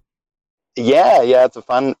time. Yeah, it's a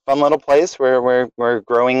fun little place where we're a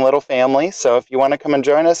growing little family. So if you want to come and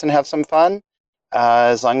join us and have some fun,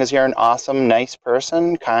 as long as you're an awesome, nice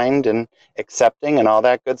person, kind and accepting and all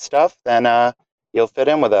that good stuff, then you'll fit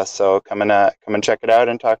in with us. So come and check it out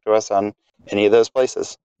and talk to us on any of those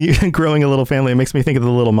places. You growing a little family, it makes me think of the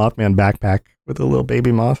little Mothman backpack with a little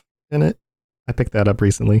baby moth in it. I picked that up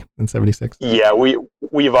recently in 76. Yeah,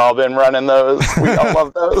 we've all been running those. We all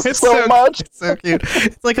love those so much. It's so cute.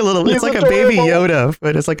 It's like a little, it's like adorable. A baby Yoda,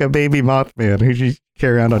 but it's like a baby Mothman who you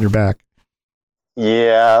carry around on your back.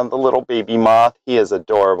 Yeah, the little baby moth. He is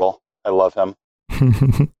adorable. I love him.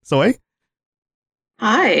 Soy?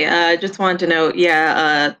 Hi, just wanted to note,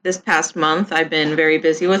 this past month I've been very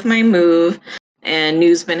busy with my move, and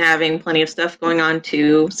New's been having plenty of stuff going on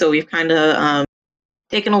too. So we've kind of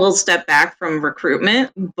taken a little step back from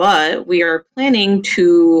recruitment, but we are planning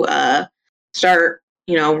to start,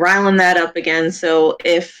 riling that up again. So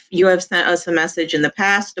if you have sent us a message in the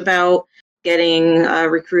past about getting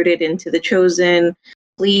recruited into the Chosen,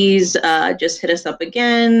 please just hit us up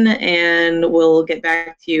again, and we'll get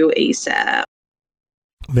back to you ASAP.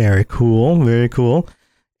 Very cool. Very cool.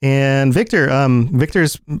 And Victor,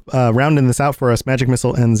 Victor's rounding this out for us. Magic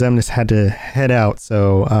Missile and Zemnis had to head out.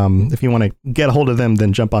 So if you want to get a hold of them,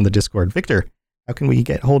 then jump on the Discord. Victor, how can we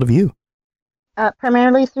get hold of you?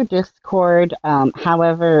 Primarily through Discord.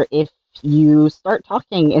 However, if you start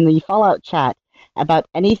talking in the Fallout chat about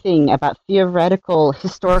anything about theoretical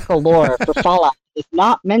historical lore for Fallout is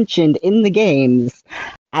not mentioned in the games,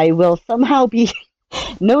 I will somehow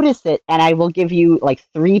notice it, and I will give you like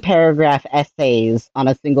 3-paragraph essays on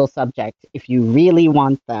a single subject if you really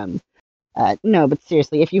want them. No, but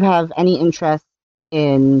seriously, if you have any interest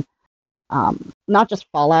in not just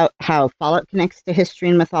Fallout, how Fallout connects to history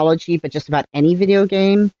and mythology, but just about any video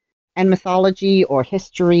game and mythology or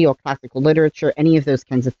history or classical literature, any of those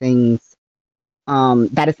kinds of things,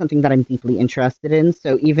 that is something that I'm deeply interested in.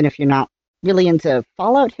 So even if you're not really into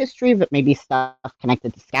Fallout history, but maybe stuff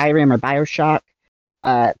connected to Skyrim or BioShock,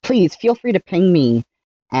 please feel free to ping me,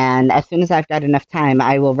 and as soon as I've got enough time,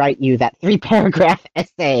 I will write you that 3-paragraph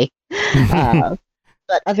essay.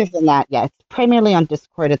 But other than that, yeah, it's primarily on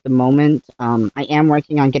Discord at the moment. I am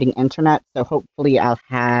working on getting internet, so hopefully I'll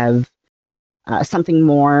have something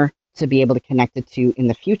more to be able to connect it to in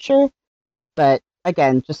the future. But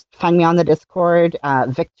again, just find me on the Discord,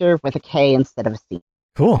 Victor with a K instead of a C.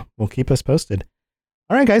 Cool. Well, keep us posted.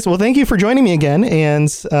 All right, guys. Well, thank you for joining me again.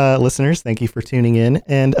 And listeners, thank you for tuning in.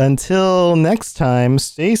 And until next time,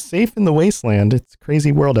 stay safe in the wasteland. It's a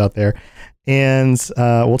crazy world out there. And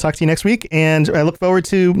we'll talk to you next week. And I look forward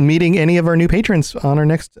to meeting any of our new patrons on our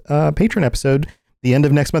next patron episode. the end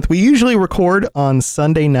of next month. We usually record on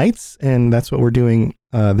Sunday nights, and that's what we're doing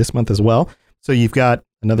this month as well. So you've got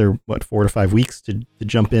another, 4 to 5 weeks to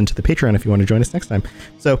jump into the Patreon if you want to join us next time.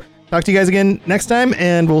 So talk to you guys again next time,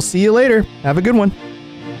 and we'll see you later. Have a good one.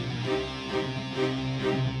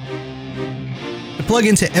 To plug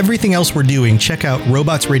into everything else we're doing, check out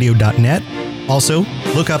robotsradio.net. Also,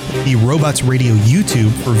 look up the Robots Radio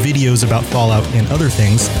YouTube for videos about Fallout and other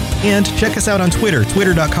things. And check us out on Twitter,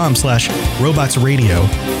 twitter.com/robotsradio.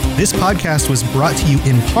 This podcast was brought to you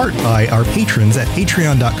in part by our patrons at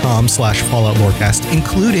patreon.com/FalloutLoreCast,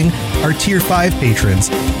 including our Tier 5 patrons.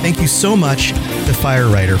 Thank you so much to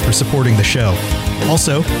Firewriter for supporting the show.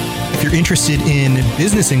 Also, if you're interested in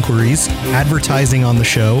business inquiries, advertising on the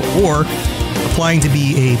show, or applying to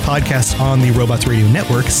be a podcast on the Robots Radio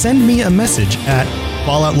Network, send me a message at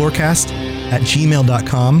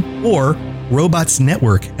falloutlorecast@gmail.com or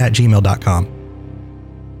robotsnetwork@gmail.com.